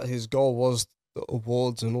his goal was the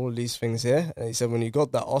awards and all these things here, and he said when he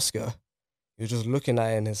got that Oscar, he was just looking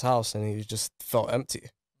at it in his house, and he just felt empty.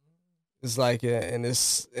 It's like in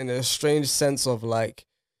a strange sense of like,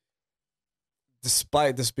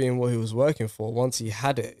 despite this being what he was working for, once he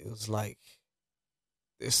had it, it was like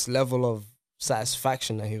this level of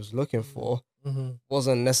satisfaction that he was looking for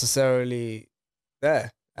wasn't necessarily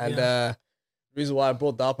there. And the reason why I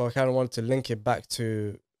brought that up, I kind of wanted to link it back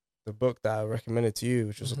to the book that I recommended to you,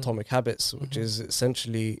 which was Atomic Habits, which is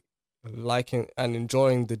essentially liking and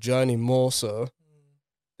enjoying the journey more so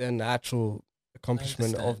than the actual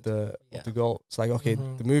accomplishment of the goal. It's like, okay,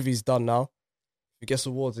 the movie's done now. If it gets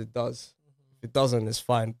awards, it does. If it doesn't, it's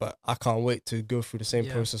fine. But I can't wait to go through the same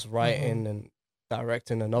process, writing and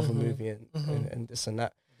directing another movie and this and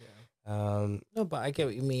that. No, but I get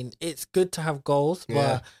what you mean. It's good to have goals,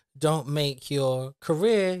 but don't make your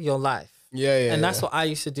career your life. And that's what I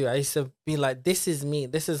used to do. I used to be like, this is me.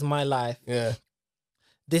 This is my life.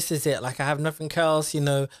 This is it. Like, I have nothing else, you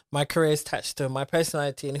know, my career is attached to my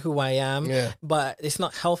personality and who I am, but it's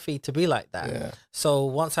not healthy to be like that. So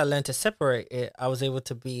once I learned to separate it, I was able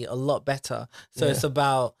to be a lot better. So it's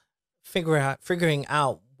about figuring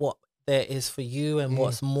out what there is for you and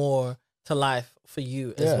what's more to life for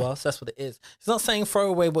you as well. So that's what it is. It's not saying throw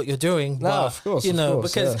away what you're doing, but of course, you know,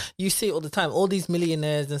 because you see it all the time, all these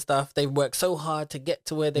millionaires and stuff, they work so hard to get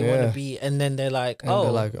to where they want to be, and then they're like,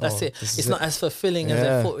 that's it. It's not as fulfilling as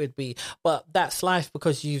they thought it would be. But that's life,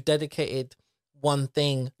 because you've dedicated one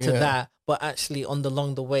thing to that, but actually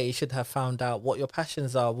along the way you should have found out what your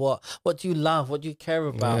passions are, what do you love, what do you care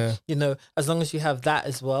about. You know, as long as you have that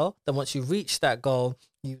as well, then once you reach that goal,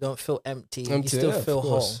 you don't feel empty. You still feel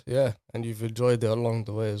whole. And you've enjoyed it along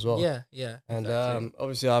the way as well. And exactly.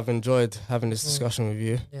 Obviously I've enjoyed having this discussion with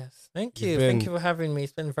you. Yes, thank you. Thank you for having me.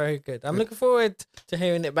 It's been very good. I'm looking forward to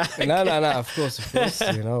hearing it back. No, of course.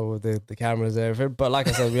 You know, with the cameras and everything. But like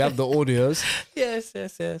I said, we have the audios. Yes.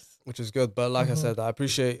 Which is good. But like I said, I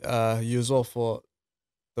appreciate you as well for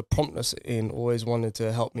the promptness in always wanting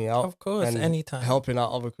to help me out. Of course, and anytime. Helping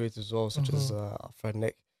out other creators as well, such as our friend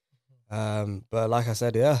Nick. But like I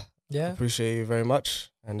said, I appreciate you very much.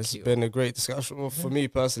 And this has been a great discussion. Well, for me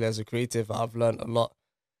personally, as a creative, I've learned a lot.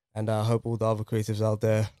 And I hope all the other creatives out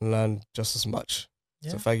there learn just as much.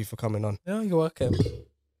 So thank you for coming on. No, you're welcome.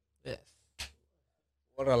 Yes.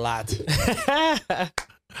 What a lad.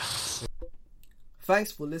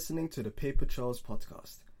 Thanks for listening to the Paper Trails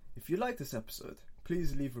podcast. If you like this episode,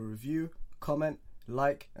 please leave a review, comment,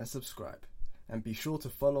 like, and subscribe. And be sure to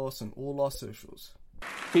follow us on all our socials.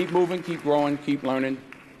 Keep moving, keep growing, keep learning.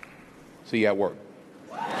 See you at work.